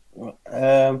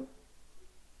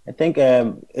I think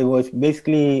it was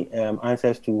basically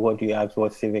answers to what you asked,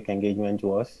 what civic engagement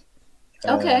was.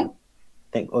 Okay. I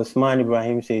think Osman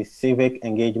Ibrahim says civic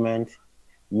engagement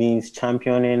means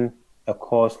championing a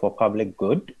cause for public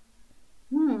good.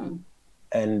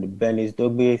 And Benis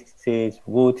Dogbe says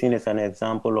voting is an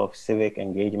example of civic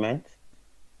engagement.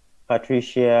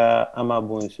 Patricia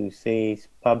Amabunsu says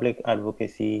public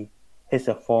advocacy is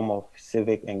a form of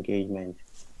civic engagement.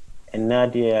 And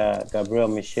Nadia Gabriel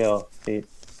Michel says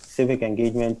civic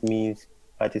engagement means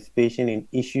participation in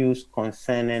issues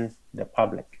concerning the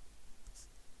public.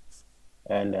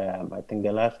 And I think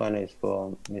the last one is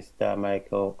from Mr.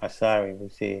 Michael Asari, who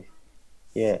says,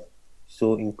 yeah,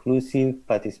 so inclusive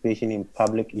participation in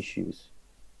public issues,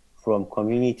 from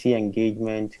community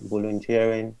engagement,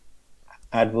 volunteering,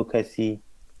 advocacy,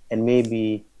 and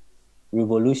maybe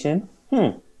revolution.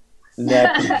 That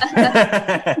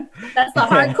That's the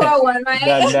hardcore one, right?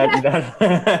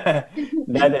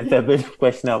 That is a bit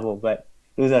questionable, but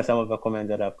those are some of the comments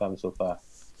that have come so far.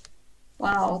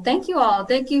 Wow, thank you all.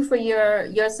 Thank you for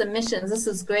your submissions. This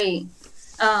is great.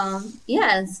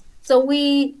 Yes, so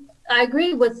I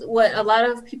agree with what a lot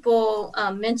of people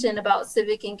mentioned about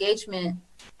civic engagement.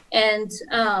 And,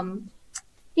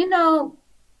 you know,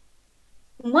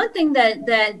 one thing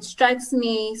that strikes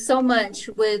me so much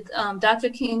with Dr.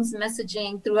 King's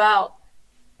messaging throughout,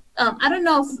 I don't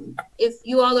know if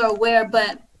you all are aware,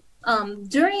 but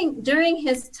during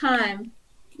his time,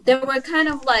 there were kind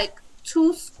of like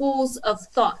two schools of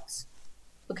thought,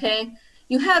 okay?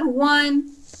 You had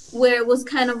one where it was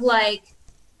kind of like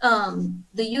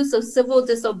the use of civil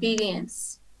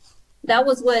disobedience. That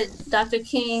was what Dr.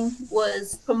 King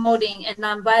was promoting, and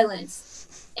nonviolence.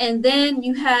 And then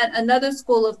you had another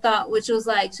school of thought, which was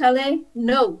like, Chale,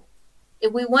 no,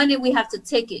 if we want it, we have to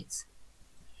take it.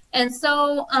 And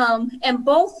so, and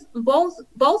both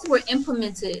were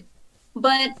implemented,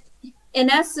 but in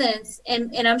essence,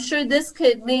 and I'm sure this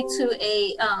could lead to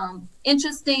a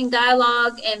interesting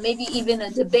dialogue and maybe even a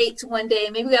debate one day.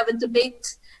 Maybe we have a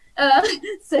debate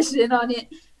session on it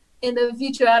in the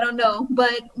future. I don't know.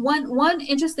 But one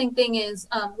interesting thing is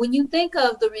when you think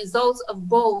of the results of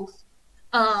both,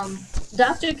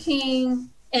 Dr. King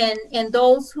and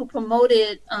those who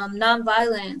promoted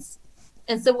nonviolence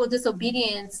and civil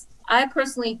disobedience, I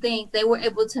personally think they were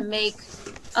able to make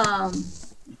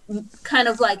kind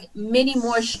of like many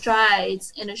more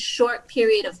strides in a short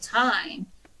period of time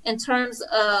in terms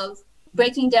of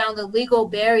breaking down the legal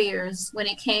barriers when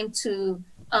it came to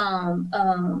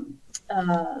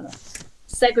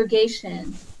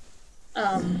segregation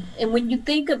And when you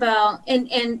think about,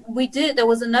 and we did, there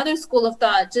was another school of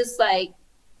thought, just like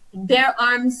bear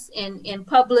arms in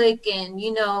public, and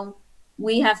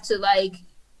we have to like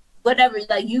whatever,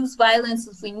 like use violence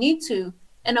if we need to.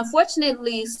 And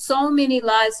unfortunately, so many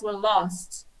lives were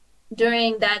lost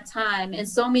during that time, and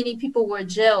so many people were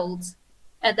jailed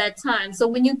at that time. So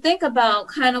when you think about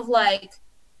kind of like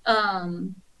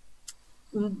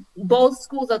both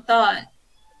schools of thought,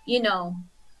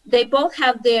 they both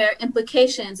have their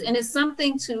implications, and it's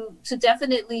something to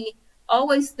definitely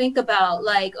always think about.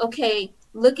 Like, okay,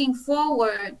 looking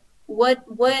forward,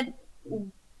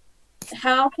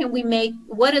 how can we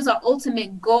what is our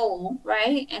ultimate goal,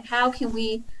 right? And how can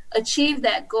we achieve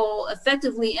that goal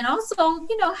effectively? And also,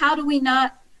 how do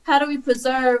we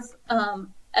preserve,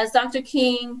 as Dr.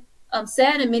 King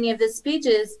said in many of his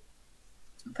speeches,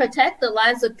 protect the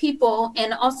lives of people,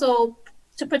 and also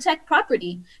to protect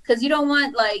property, because you don't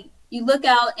want, like, you look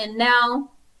out and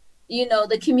now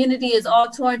the community is all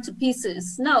torn to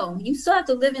pieces. No, you still have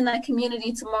to live in that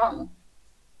community tomorrow.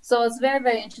 So it's very,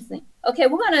 very interesting. Okay,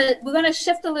 we're gonna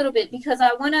shift a little bit, because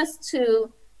I want us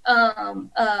to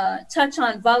touch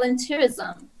on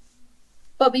volunteerism.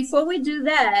 But before we do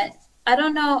that, I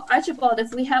don't know, Archibald,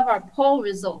 if we have our poll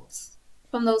results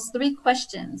from those 3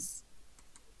 questions.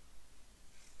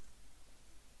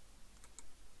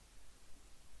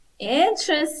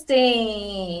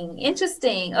 Interesting.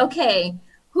 Okay,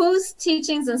 whose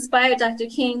teachings inspired Dr.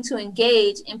 King to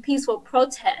engage in peaceful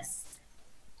protests?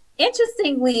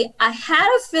 Interestingly, I had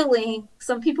a feeling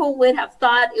some people would have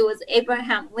thought it was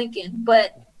Abraham Lincoln,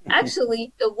 but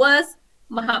actually it was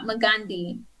Mahatma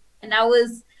Gandhi. And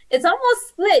it's almost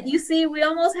split. You see, we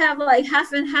almost have like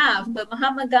half and half, but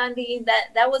Mahatma Gandhi,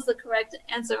 that was the correct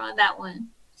answer on that one.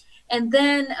 And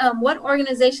then what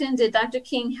organization did Dr.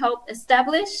 King help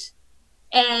establish?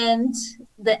 And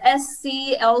the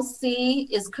SCLC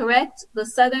is correct, the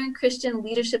Southern Christian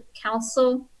Leadership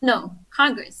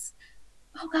Congress.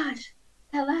 Oh gosh,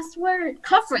 that last word,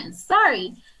 conference,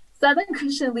 sorry. Southern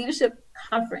Christian Leadership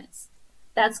Conference,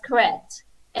 that's correct.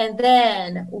 And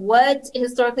then what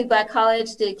historically Black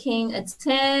college did King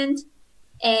attend?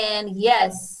 And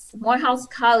yes, Morehouse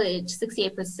College,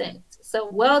 68%. So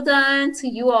well done to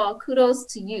you all, kudos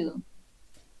to you.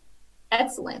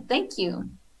 Excellent, thank you.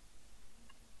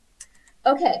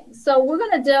 Okay, so we're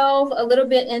gonna delve a little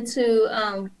bit into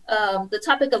the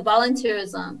topic of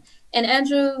volunteerism. And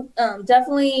Andrew,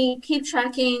 definitely keep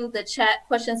tracking the chat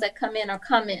questions that come in or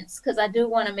comments, because I do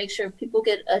want to make sure people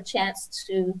get a chance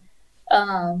to,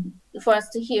 for us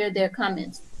to hear their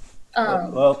comments.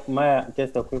 Well, Maya,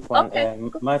 just a quick one. Okay.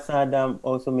 Master Adam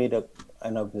also made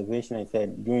an observation. He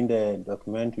said during the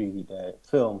documentary, the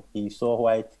film, he saw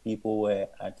white people were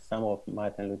at some of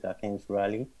Martin Luther King's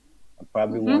rally,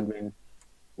 probably wondering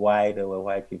why there were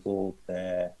white people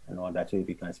there and all that. So if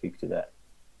you can speak to that.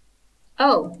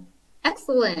 Oh,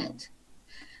 excellent.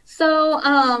 So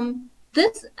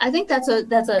I think that's an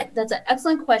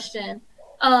excellent question,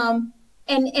 and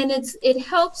it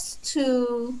helps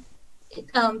to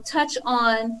touch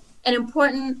on an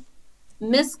important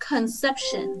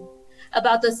misconception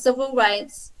about the civil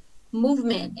rights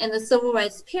movement and the civil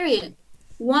rights period.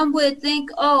 One would think,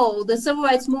 oh, the civil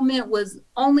rights movement was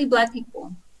only Black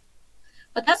people,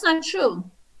 but that's not true.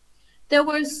 There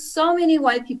were so many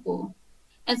white people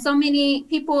and so many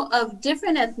people of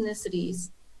different ethnicities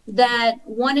that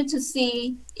wanted to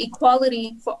see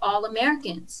equality for all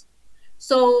Americans.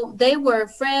 So they were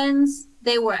friends,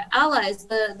 they were allies.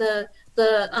 The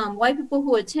white people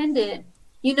who attended,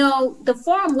 the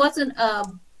forum wasn't a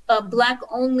Black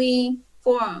only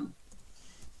forum,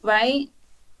 right?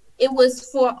 It was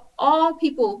for all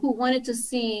people who wanted to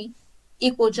see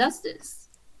equal justice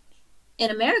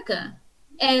in America,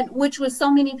 and which was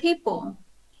so many people.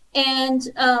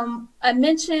 And I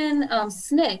mentioned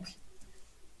SNCC,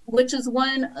 which is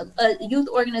a youth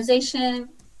organization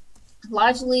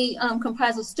largely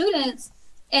comprised of students,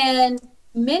 and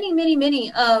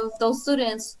many of those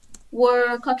students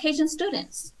were Caucasian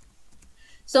students.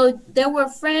 So there were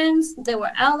friends, there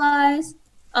were allies.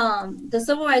 The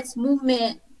civil rights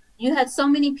movement, you had so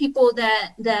many people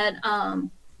that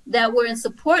were in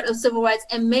support of civil rights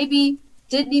and maybe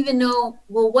didn't even know,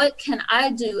 well, what can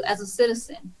I do as a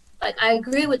citizen? Like, I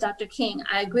agree with Dr. King.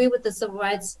 I agree with the civil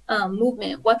rights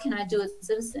movement. What can I do as a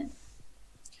citizen?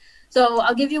 So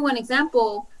I'll give you one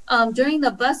example. During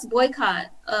the bus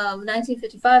boycott of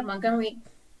 1955, Montgomery,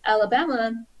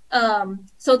 Alabama,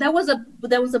 so there was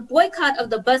a boycott of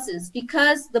the buses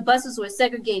because the buses were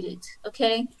segregated,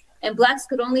 okay? And Blacks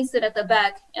could only sit at the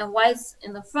back and whites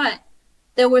in the front.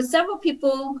 There were several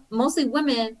people, mostly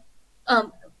women,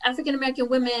 African-American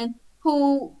women,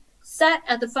 who sat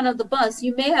at the front of the bus.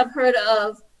 You may have heard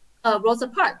of Rosa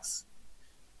Parks,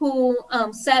 who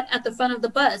sat at the front of the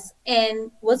bus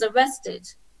and was arrested.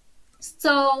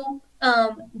 So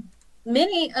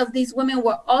many of these women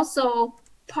were also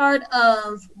part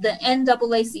of the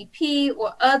NAACP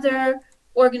or other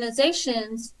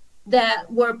organizations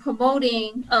that were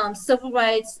promoting civil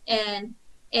rights and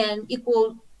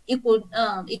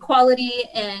equality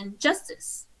and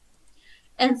justice.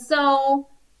 And so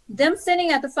them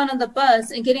sitting at the front of the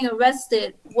bus and getting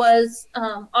arrested was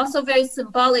also very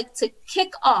symbolic to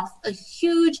kick off a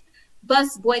huge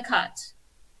bus boycott.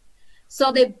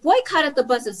 So they boycotted the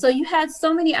buses. So you had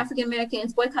so many African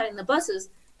Americans boycotting the buses.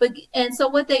 And so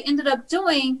what they ended up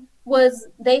doing was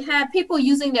they had people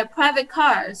using their private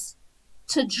cars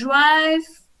to drive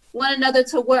one another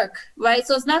to work, right?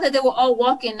 So it's not that they were all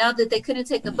walking now that they couldn't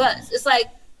take the bus. It's like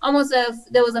almost if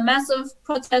there was a massive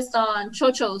protest on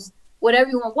Chochos, would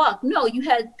everyone walk? No, you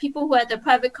had people who had their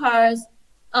private cars,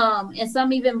 and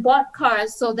some even bought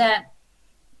cars so that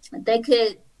they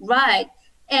could ride.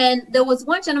 And there was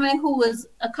one gentleman who was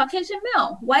a Caucasian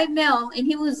male, white male, and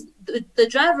he was the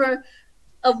driver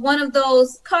of one of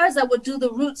those cars that would do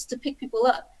the routes to pick people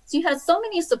up. So you had so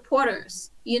many supporters,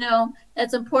 you know,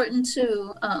 that's important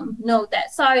to know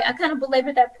that. Sorry, I kind of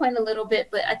belabored that point a little bit,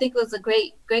 but I think it was a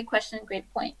great question, great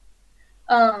point.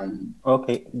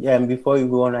 Okay, yeah, and before you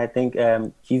go on, I think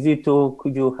Kizito,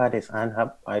 could you have his hand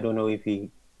up? I don't know if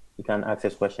he can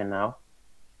access question now.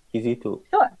 Kizito.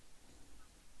 Sure.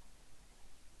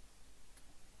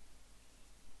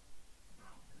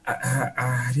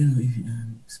 I don't know if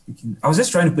I'm speaking. I was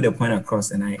just trying to put a point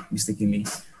across and I mistakenly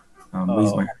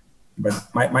raised my hand. But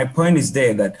my point is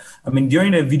there that, I mean,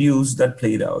 during the videos that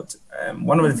played out,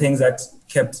 one of the things that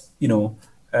kept, you know,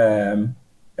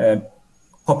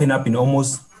 popping up in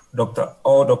almost Dr.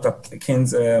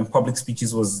 King's public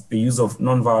speeches was the use of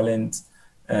nonviolent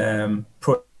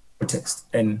protest.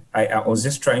 And I was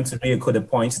just trying to re-echo the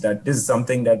point that this is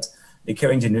something that the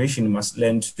current generation must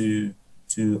learn to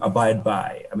abide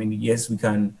by. I mean, yes, we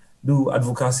can do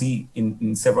advocacy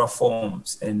in several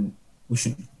forms, and we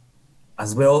should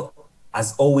as well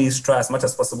as always try as much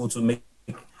as possible to make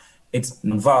it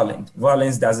nonviolent.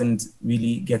 Violence doesn't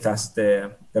really get us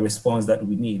the response that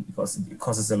we need because it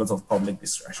causes a lot of public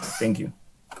distraction. Thank you.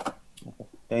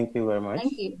 Thank you very much.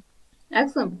 Thank you.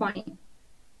 Excellent point.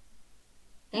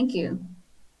 Thank you.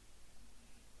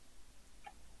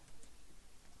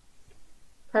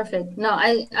 Perfect. No,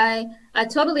 I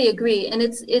totally agree. And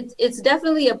it's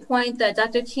definitely a point that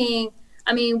Dr. King,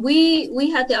 I mean, we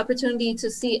had the opportunity to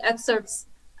see excerpts,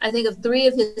 I think, of 3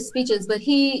 of his speeches, but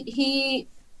he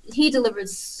delivered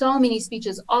so many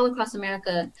speeches all across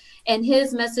America. And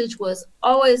his message was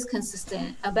always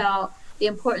consistent about the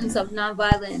importance of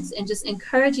nonviolence and just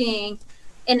encouraging.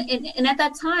 And at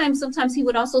that time, sometimes he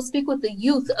would also speak with the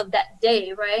youth of that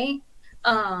day, right?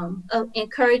 Of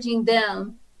encouraging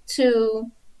them to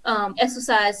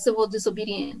exercise civil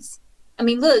disobedience. I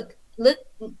mean, look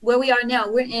where we are now.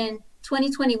 We're in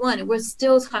 2021 and we're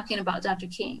still talking about Dr.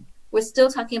 King. We're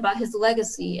still talking about his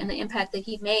legacy and the impact that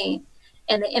he made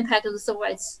and the impact of the civil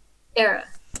rights era,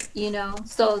 you know?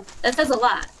 So that says a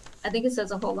lot. I think it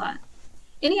says a whole lot.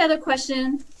 Any other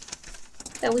question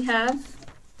that we have?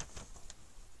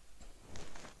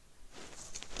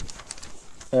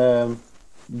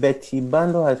 Betty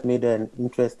Bando has made an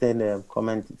interesting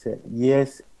comment. It said,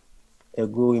 years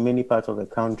ago, in many parts of the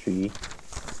country,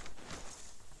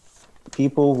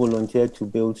 people volunteered to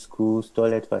build schools,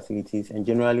 toilet facilities, and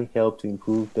generally help to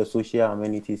improve the social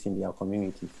amenities in their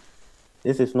communities.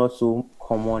 This is not so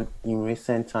common in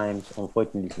recent times,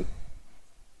 unfortunately.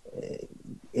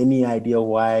 Any idea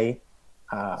why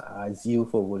our zeal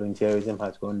for volunteerism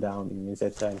has gone down in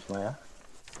recent times, Maya?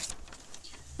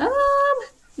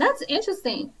 That's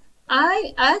interesting.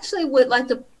 I actually would like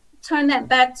to turn that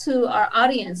back to our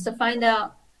audience to find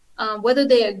out whether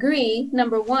they agree.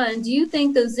 Number one, do you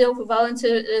think the zeal for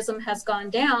volunteerism has gone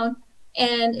down?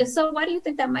 And if so, why do you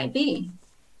think that might be?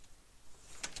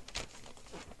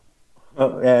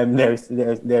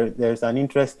 There's an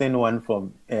interesting one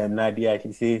from Nadia.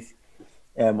 She says,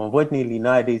 unfortunately,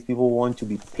 nowadays people want to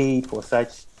be paid for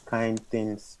such kind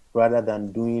things rather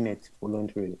than doing it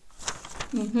voluntarily.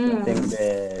 Mm-hmm. I think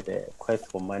the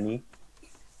quest for money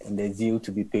and the zeal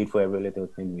to be paid for every little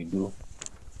thing we do.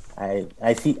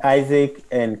 I see Isaac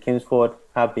and Kingsford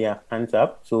have their hands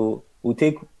up, so we'll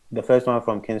take the first one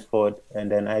from Kingsford, and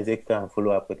then Isaac can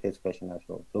follow up with his question as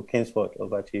well. So Kingsford,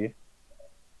 over to you.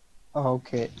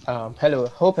 Okay. Hello.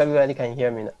 Hope everybody can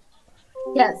hear me now.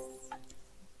 Yes.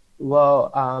 Well,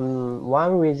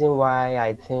 one reason why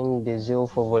I think the zeal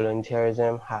for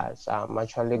volunteerism has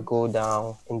actually go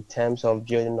down in terms of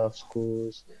building of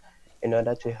schools in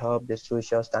order to help the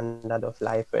social standard of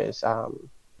life is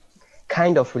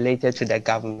kind of related to the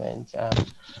government,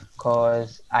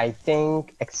 because I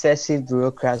think excessive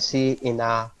bureaucracy in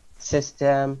our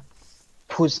system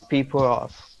puts people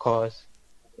off. Because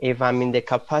if I'm in the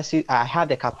capacity, I have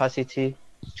the capacity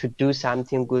to do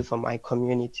something good for my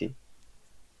community,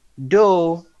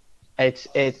 though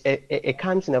it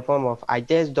comes in the form of I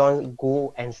just don't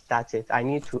go and start it. I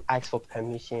need to ask for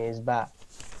permissions, but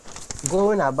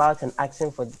going about and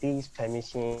asking for these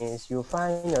permissions, you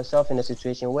find yourself in a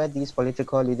situation where these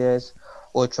political leaders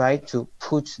will try to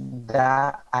put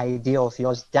that idea of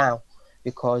yours down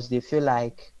because they feel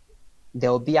like there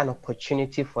will be an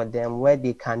opportunity for them where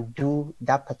they can do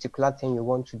that particular thing you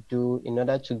want to do in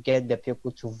order to get the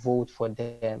people to vote for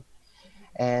them.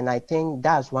 And I think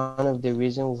that's one of the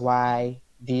reasons why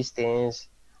these things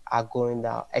are going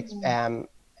down.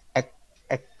 A,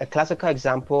 a classical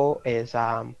example is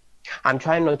I'm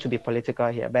trying not to be political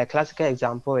here, but a classical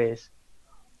example is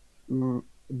mm,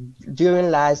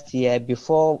 during last year,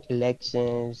 before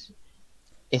elections,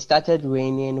 it started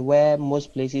raining where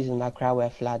most places in Accra were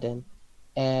flooding.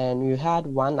 And you had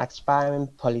one aspiring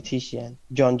politician,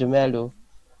 John Dumelo,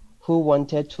 who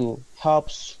wanted to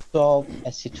help solve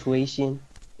a situation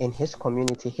in his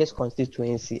community, his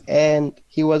constituency. And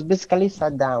he was basically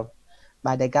shut down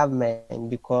by the government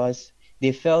because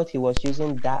they felt he was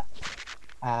using that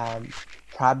um,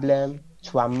 problem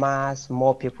to amass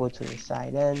more people to his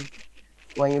side. And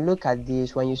when you look at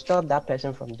this, when you stop that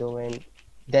person from doing,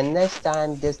 the next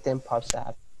time this thing pops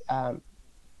up,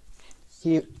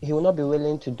 he will not be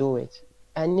willing to do it.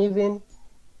 And even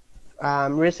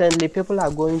recently, people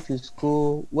are going to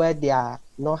school where they are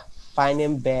not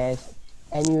finding beds,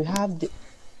 and you have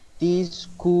these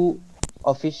school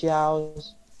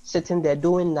officials sitting there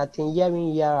doing nothing year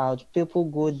in, year out. People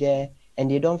go there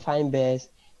and they don't find beds.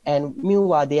 And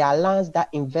meanwhile, they announce that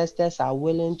investors are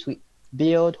willing to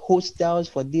build hostels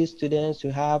for these students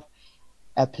to have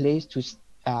a place to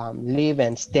live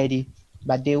and study,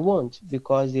 but they won't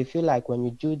because they feel like when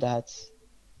you do that,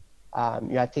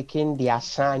 you are taking their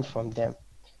shine from them.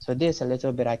 So there's a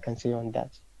little bit I can say on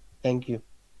that. Thank you.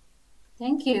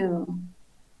 Thank you.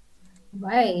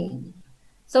 Right.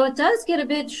 So it does get a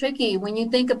bit tricky when you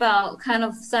think about kind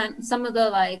of some of the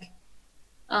like,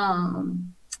 I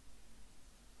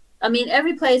mean,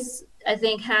 every place I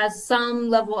think has some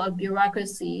level of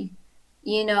bureaucracy,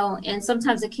 you know, and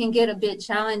sometimes it can get a bit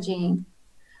challenging.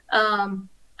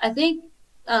 I think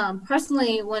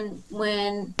personally,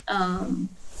 when I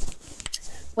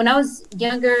was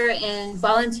younger and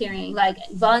volunteering, like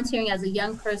volunteering as a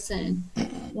young person,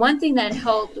 one thing that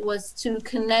helped was to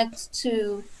connect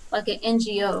to like an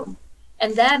NGO.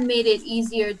 And that made it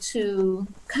easier to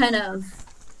kind of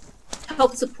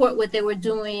help support what they were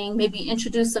doing, maybe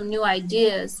introduce some new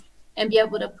ideas and be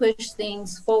able to push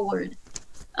things forward.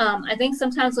 I think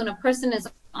sometimes when a person is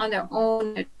on their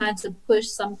own, they're trying to push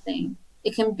something,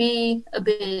 it can be a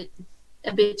bit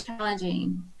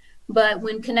challenging. But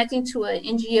when connecting to an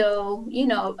NGO, you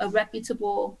know, a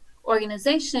reputable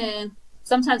organization,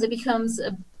 sometimes it becomes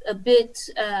a bit,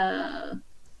 I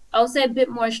would say a bit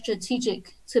more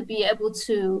strategic to be able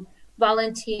to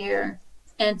volunteer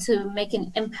and to make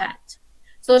an impact.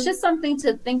 So it's just something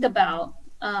to think about,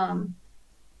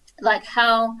 like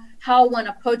how one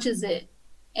approaches it,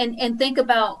 and think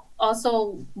about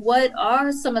also what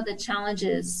are some of the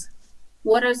challenges,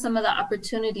 what are some of the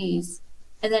opportunities,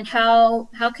 and then how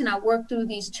can I work through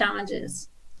these challenges?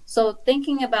 So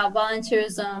thinking about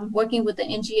volunteerism, working with the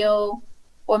NGO,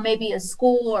 or maybe a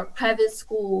school or private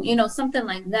school, you know, something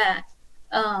like that,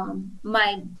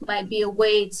 might be a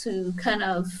way to kind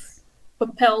of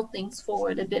propel things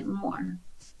forward a bit more.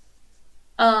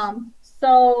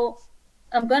 So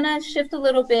I'm gonna shift a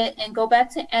little bit and go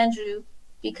back to Andrew,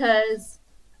 because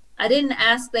I didn't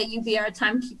ask that you be our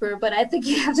timekeeper, but I think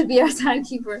you have to be our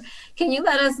timekeeper. Can you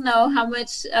let us know how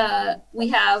much we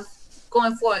have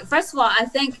going forward? First of all, I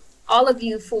thank all of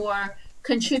you for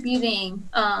contributing.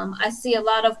 I see a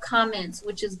lot of comments,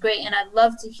 which is great, and I'd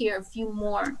love to hear a few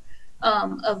more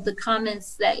of the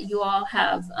comments that you all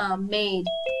have made,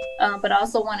 but I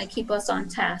also want to keep us on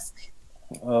task.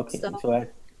 Okay, so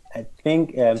I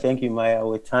think, thank you, Maya.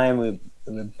 With time, we're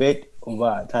a bit over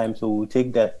our time, so we'll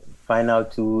take the final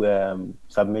two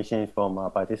submissions from our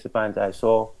participants. I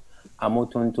saw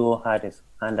Amotunto had his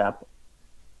hand up,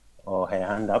 or her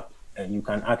hand up, and you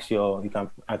can ask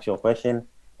your question.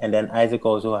 And then Isaac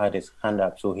also had his hand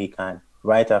up, so he can,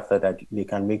 right after that, they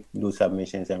can make those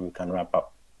submissions and we can wrap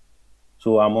up.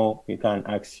 So Amo, you can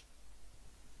ask.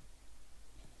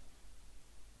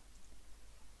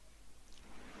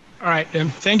 All right.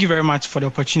 Thank you very much for the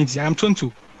opportunity. I'm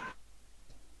Tontu.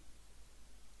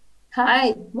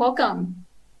 Hi, welcome.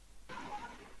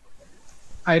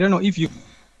 I don't know if you.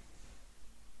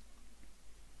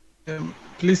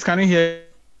 Please, can you hear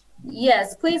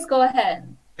Yes, please go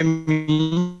ahead.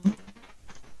 me?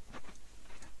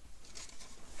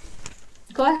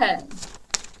 Go ahead.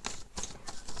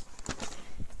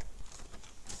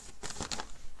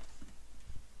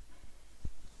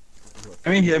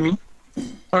 Can you hear me?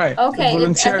 All right. Okay, I think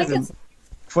Volunteerism it's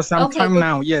for some okay. time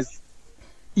now. Yes.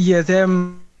 Yes.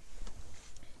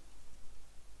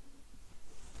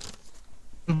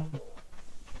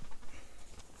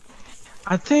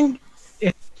 I think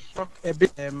a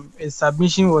bit. His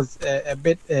submission was a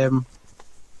bit.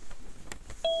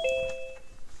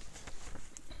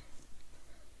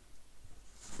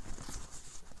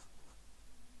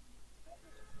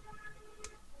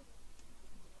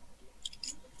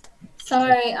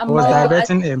 Sorry, Was Amo.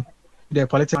 diverting the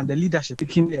politics and the leadership.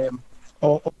 Taking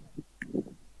hello.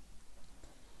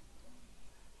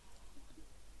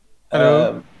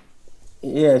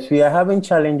 Yes, we are having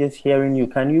challenges hearing you.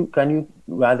 Can you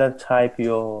rather type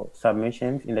your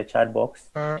submissions in the chat box?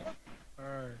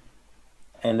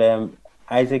 And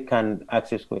Isaac can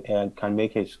access can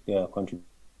make his contribution.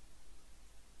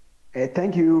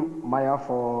 Thank you, Maya,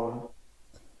 for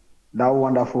that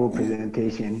wonderful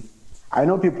presentation. I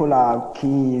know people are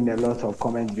keen in a lot of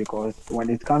comments because when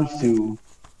it comes to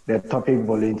the topic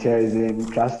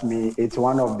volunteerism, trust me, it's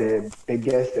one of the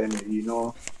biggest and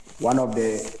one of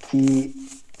the key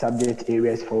subject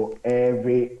areas for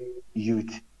every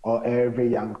youth or every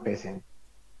young person.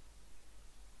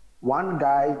 One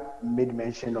guy made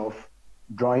mention of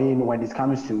drawing when it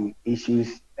comes to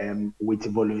issues with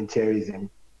volunteerism.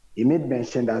 He made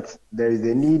mention that there is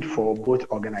a need for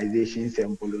both organizations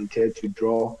and volunteers to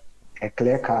draw a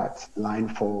clear-cut line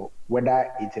for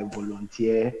whether it's a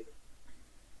volunteer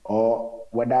or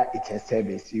whether it's a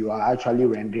service. You are actually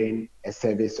rendering a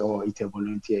service or it's a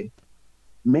volunteer.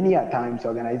 Many a times,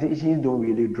 organizations don't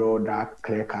really draw that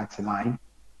clear-cut line.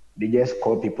 They just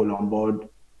call people on board,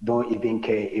 don't even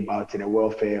care about the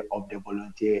welfare of the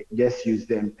volunteer, just use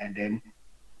them and then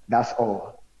that's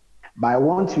all. But I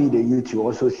want we, the youth, to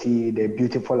also see the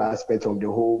beautiful aspect of the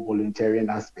whole volunteering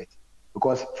aspect.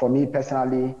 Because for me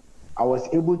personally, I was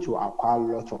able to acquire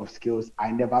lots of skills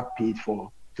I never paid for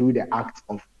through the act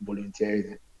of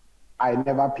volunteerism. I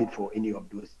never paid for any of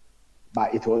those.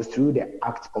 But it was through the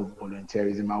act of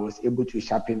volunteerism I was able to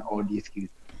sharpen all these skills.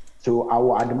 So I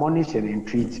will admonish and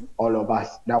entreat all of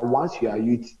us that once you are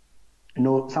youth,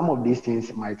 some of these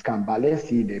things might come, but let's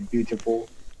see the beautiful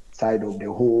side of the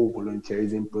whole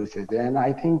volunteerism process. And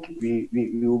I think we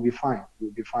will be fine.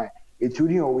 We'll be fine. It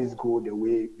wouldn't always go the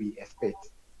way we expect.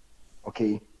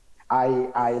 Okay.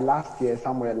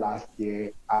 Somewhere last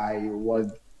year, I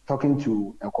was talking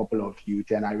to a couple of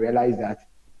youth and I realized that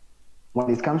when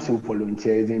it comes to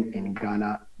volunteerism in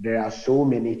Ghana, there are so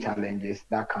many challenges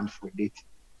that comes with it.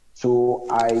 So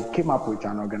I came up with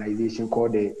an organization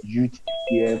called the Youth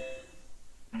CF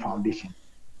Foundation,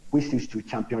 which is to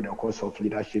champion the cause of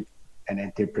leadership and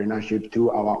entrepreneurship through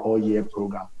our all-year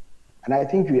program. And I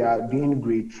think we are doing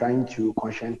great trying to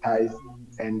conscientize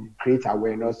and create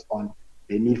awareness on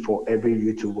the need for every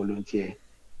youth to volunteer.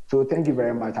 So thank you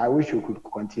very much. I wish we could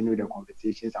continue the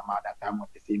conversations about that time on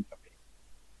the same topic.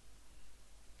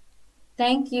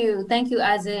 Thank you,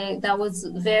 Isaac. That was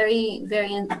very,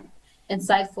 very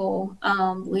insightful.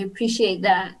 We appreciate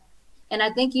that, and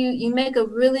I think you make a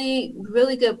really,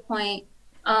 really good point.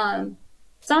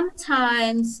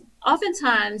 Oftentimes,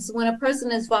 when a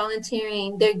person is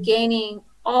volunteering, they're gaining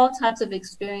all types of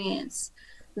experience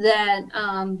that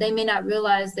they may not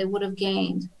realize they would have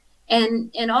gained.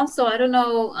 And also, I don't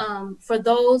know, for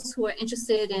those who are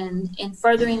interested in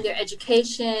furthering their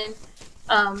education,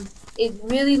 it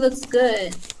really looks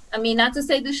good. I mean, not to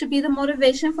say this should be the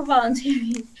motivation for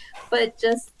volunteering, but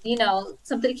just,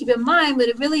 something to keep in mind, but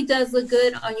it really does look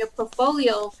good on your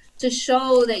portfolio to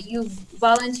show that you've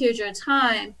volunteered your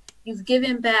time, you've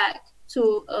given back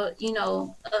to,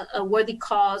 a worthy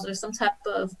cause or some type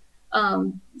of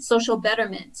social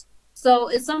betterment. So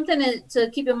it's something to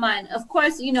keep in mind. Of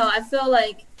course, I feel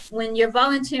like when you're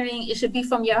volunteering, it should be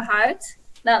from your heart,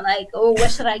 not like, oh, what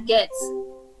should I get?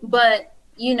 But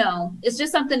it's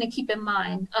just something to keep in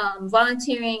mind.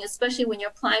 Volunteering, especially when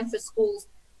you're applying for schools,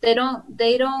 they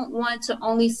don't want to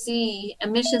only see,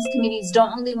 admissions committees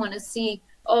don't only want to see,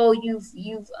 oh, you've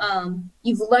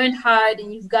learned hard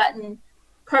and you've gotten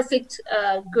perfect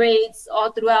grades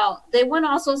all throughout. They want to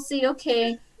also see,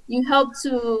 okay, you help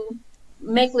to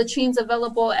make latrines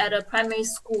available at a primary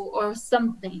school or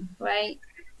something, right?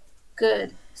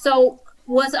 Good. So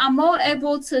was Amo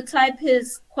able to type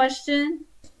his question?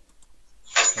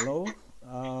 Hello,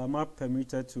 am I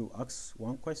permitted to ask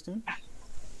one question?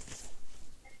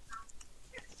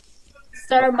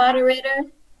 Sir, moderator,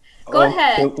 go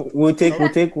ahead. We'll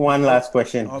take one last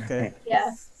question. Okay.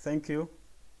 Yeah. Thank you.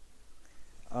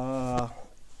 I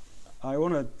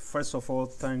want to first of all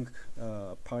thank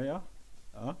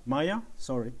Maya,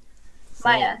 sorry.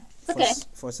 Maya, okay.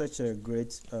 For such a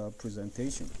great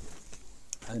presentation.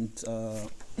 And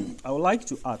I would like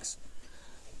to ask,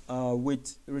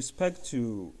 with respect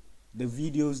to the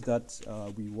videos that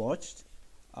we watched,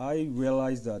 I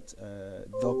realized that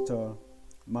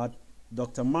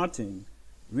Dr. Martin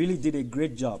really did a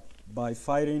great job by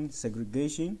fighting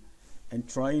segregation and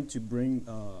trying to bring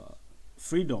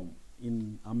freedom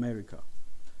in America.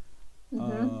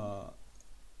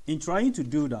 In trying to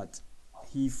do that,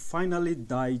 he finally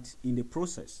died in the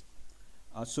process.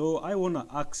 So I want to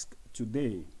ask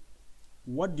today,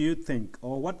 what do you think,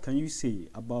 or what can you say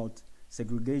about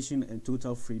segregation and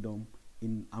total freedom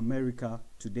in America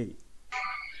today?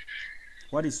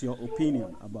 What is your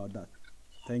opinion about that?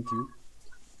 Thank you.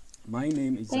 My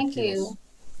name is Thank Zacchaeus. you.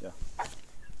 Yeah.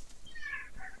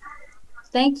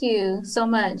 Thank you so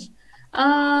much.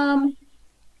 Well,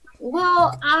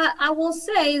 I will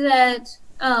say that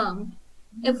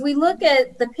if we look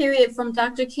at the period from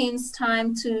Dr. King's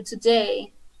time to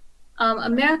today,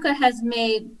 America has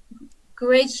made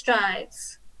great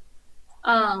strides.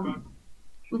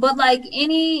 But like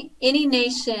any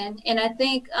nation, and I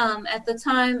think at the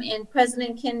time in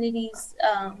President Kennedy's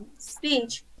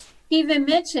speech, he even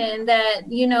mentioned that,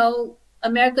 you know,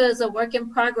 America is a work in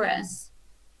progress.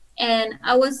 And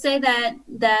I would say that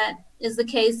that is the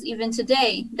case even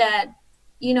today, that,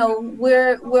 you know,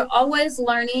 we're always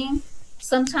learning.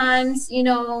 Sometimes, you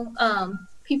know,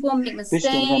 people make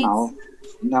mistakes.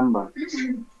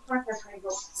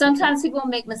 Sometimes people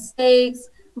make mistakes,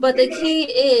 but the key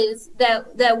is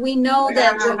that we know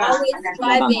that we're always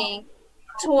striving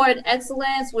toward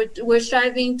excellence. We're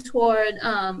striving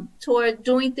toward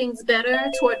doing things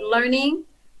better, toward learning,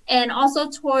 and also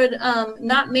toward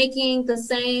not making the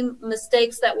same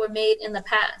mistakes that were made in the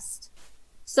past.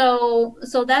 So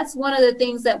that's one of the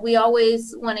things that we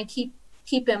always want to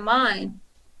keep in mind,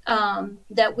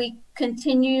 that we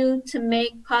continue to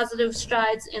make positive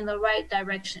strides in the right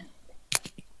direction.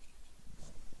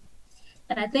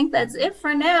 And I think that's it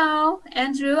for now.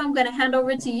 Andrew, I'm going to hand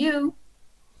over to you.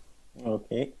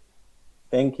 Okay.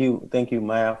 Thank you,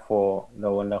 Maya, for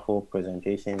the wonderful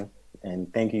presentation.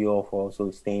 And thank you all for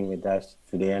also staying with us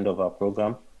to the end of our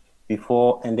program.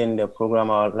 Before ending the program,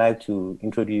 I would like to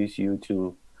introduce you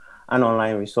to an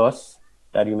online resource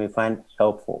that you may find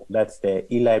helpful. That's the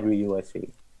eLibrary USA.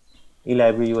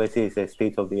 eLibrary USA is a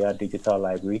state-of-the-art digital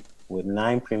library with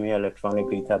 9 premier electronic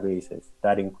databases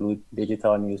that include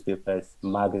digital newspapers,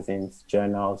 magazines,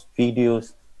 journals,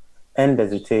 videos, and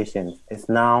dissertations. It's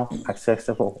now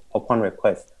accessible upon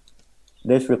request.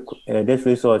 This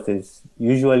resource is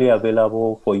usually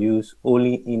available for use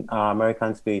only in our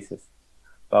American spaces,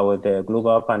 but with the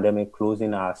global pandemic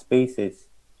closing our spaces,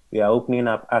 we are opening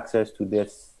up access to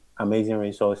this amazing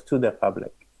resource to the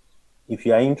public. If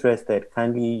you are interested,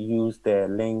 kindly use the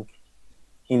link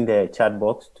in the chat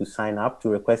box to sign up to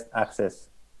request access.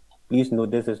 Please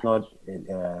note this is not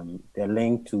the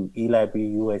link to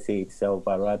eLibrary USA itself,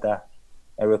 but rather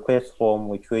a request form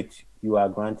with which you are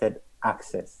granted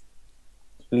access.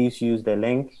 Please use the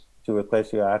link to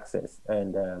request your access,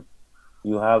 and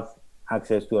you have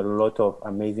access to a lot of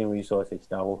amazing resources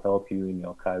that will help you in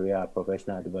your career,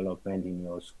 professional development, in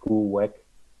your school work.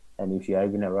 And if you are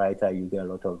even a writer, you get a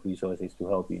lot of resources to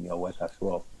help you in your work as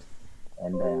well.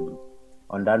 And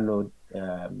on that note,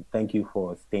 thank you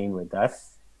for staying with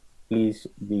us. Please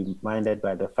be minded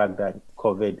by the fact that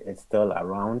COVID is still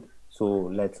around. So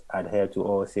let's adhere to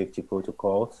all safety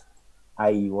protocols,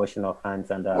 i.e. washing of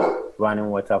hands under running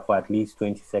water for at least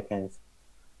 20 seconds,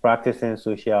 practicing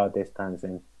social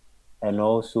distancing, and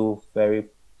also, very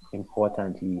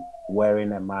importantly,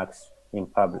 wearing a mask in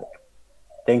public.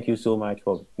 Thank you so much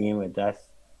for being with us.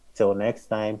 Till next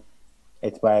time,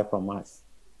 it's bye from us.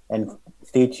 And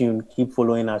stay tuned, keep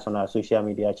following us on our social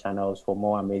media channels for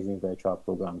more amazing virtual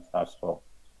programs as well.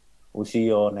 We'll see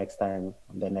you all next time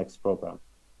on the next program.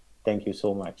 Thank you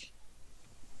so much.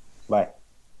 Bye.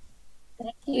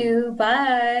 Thank you.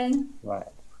 Bye. Bye.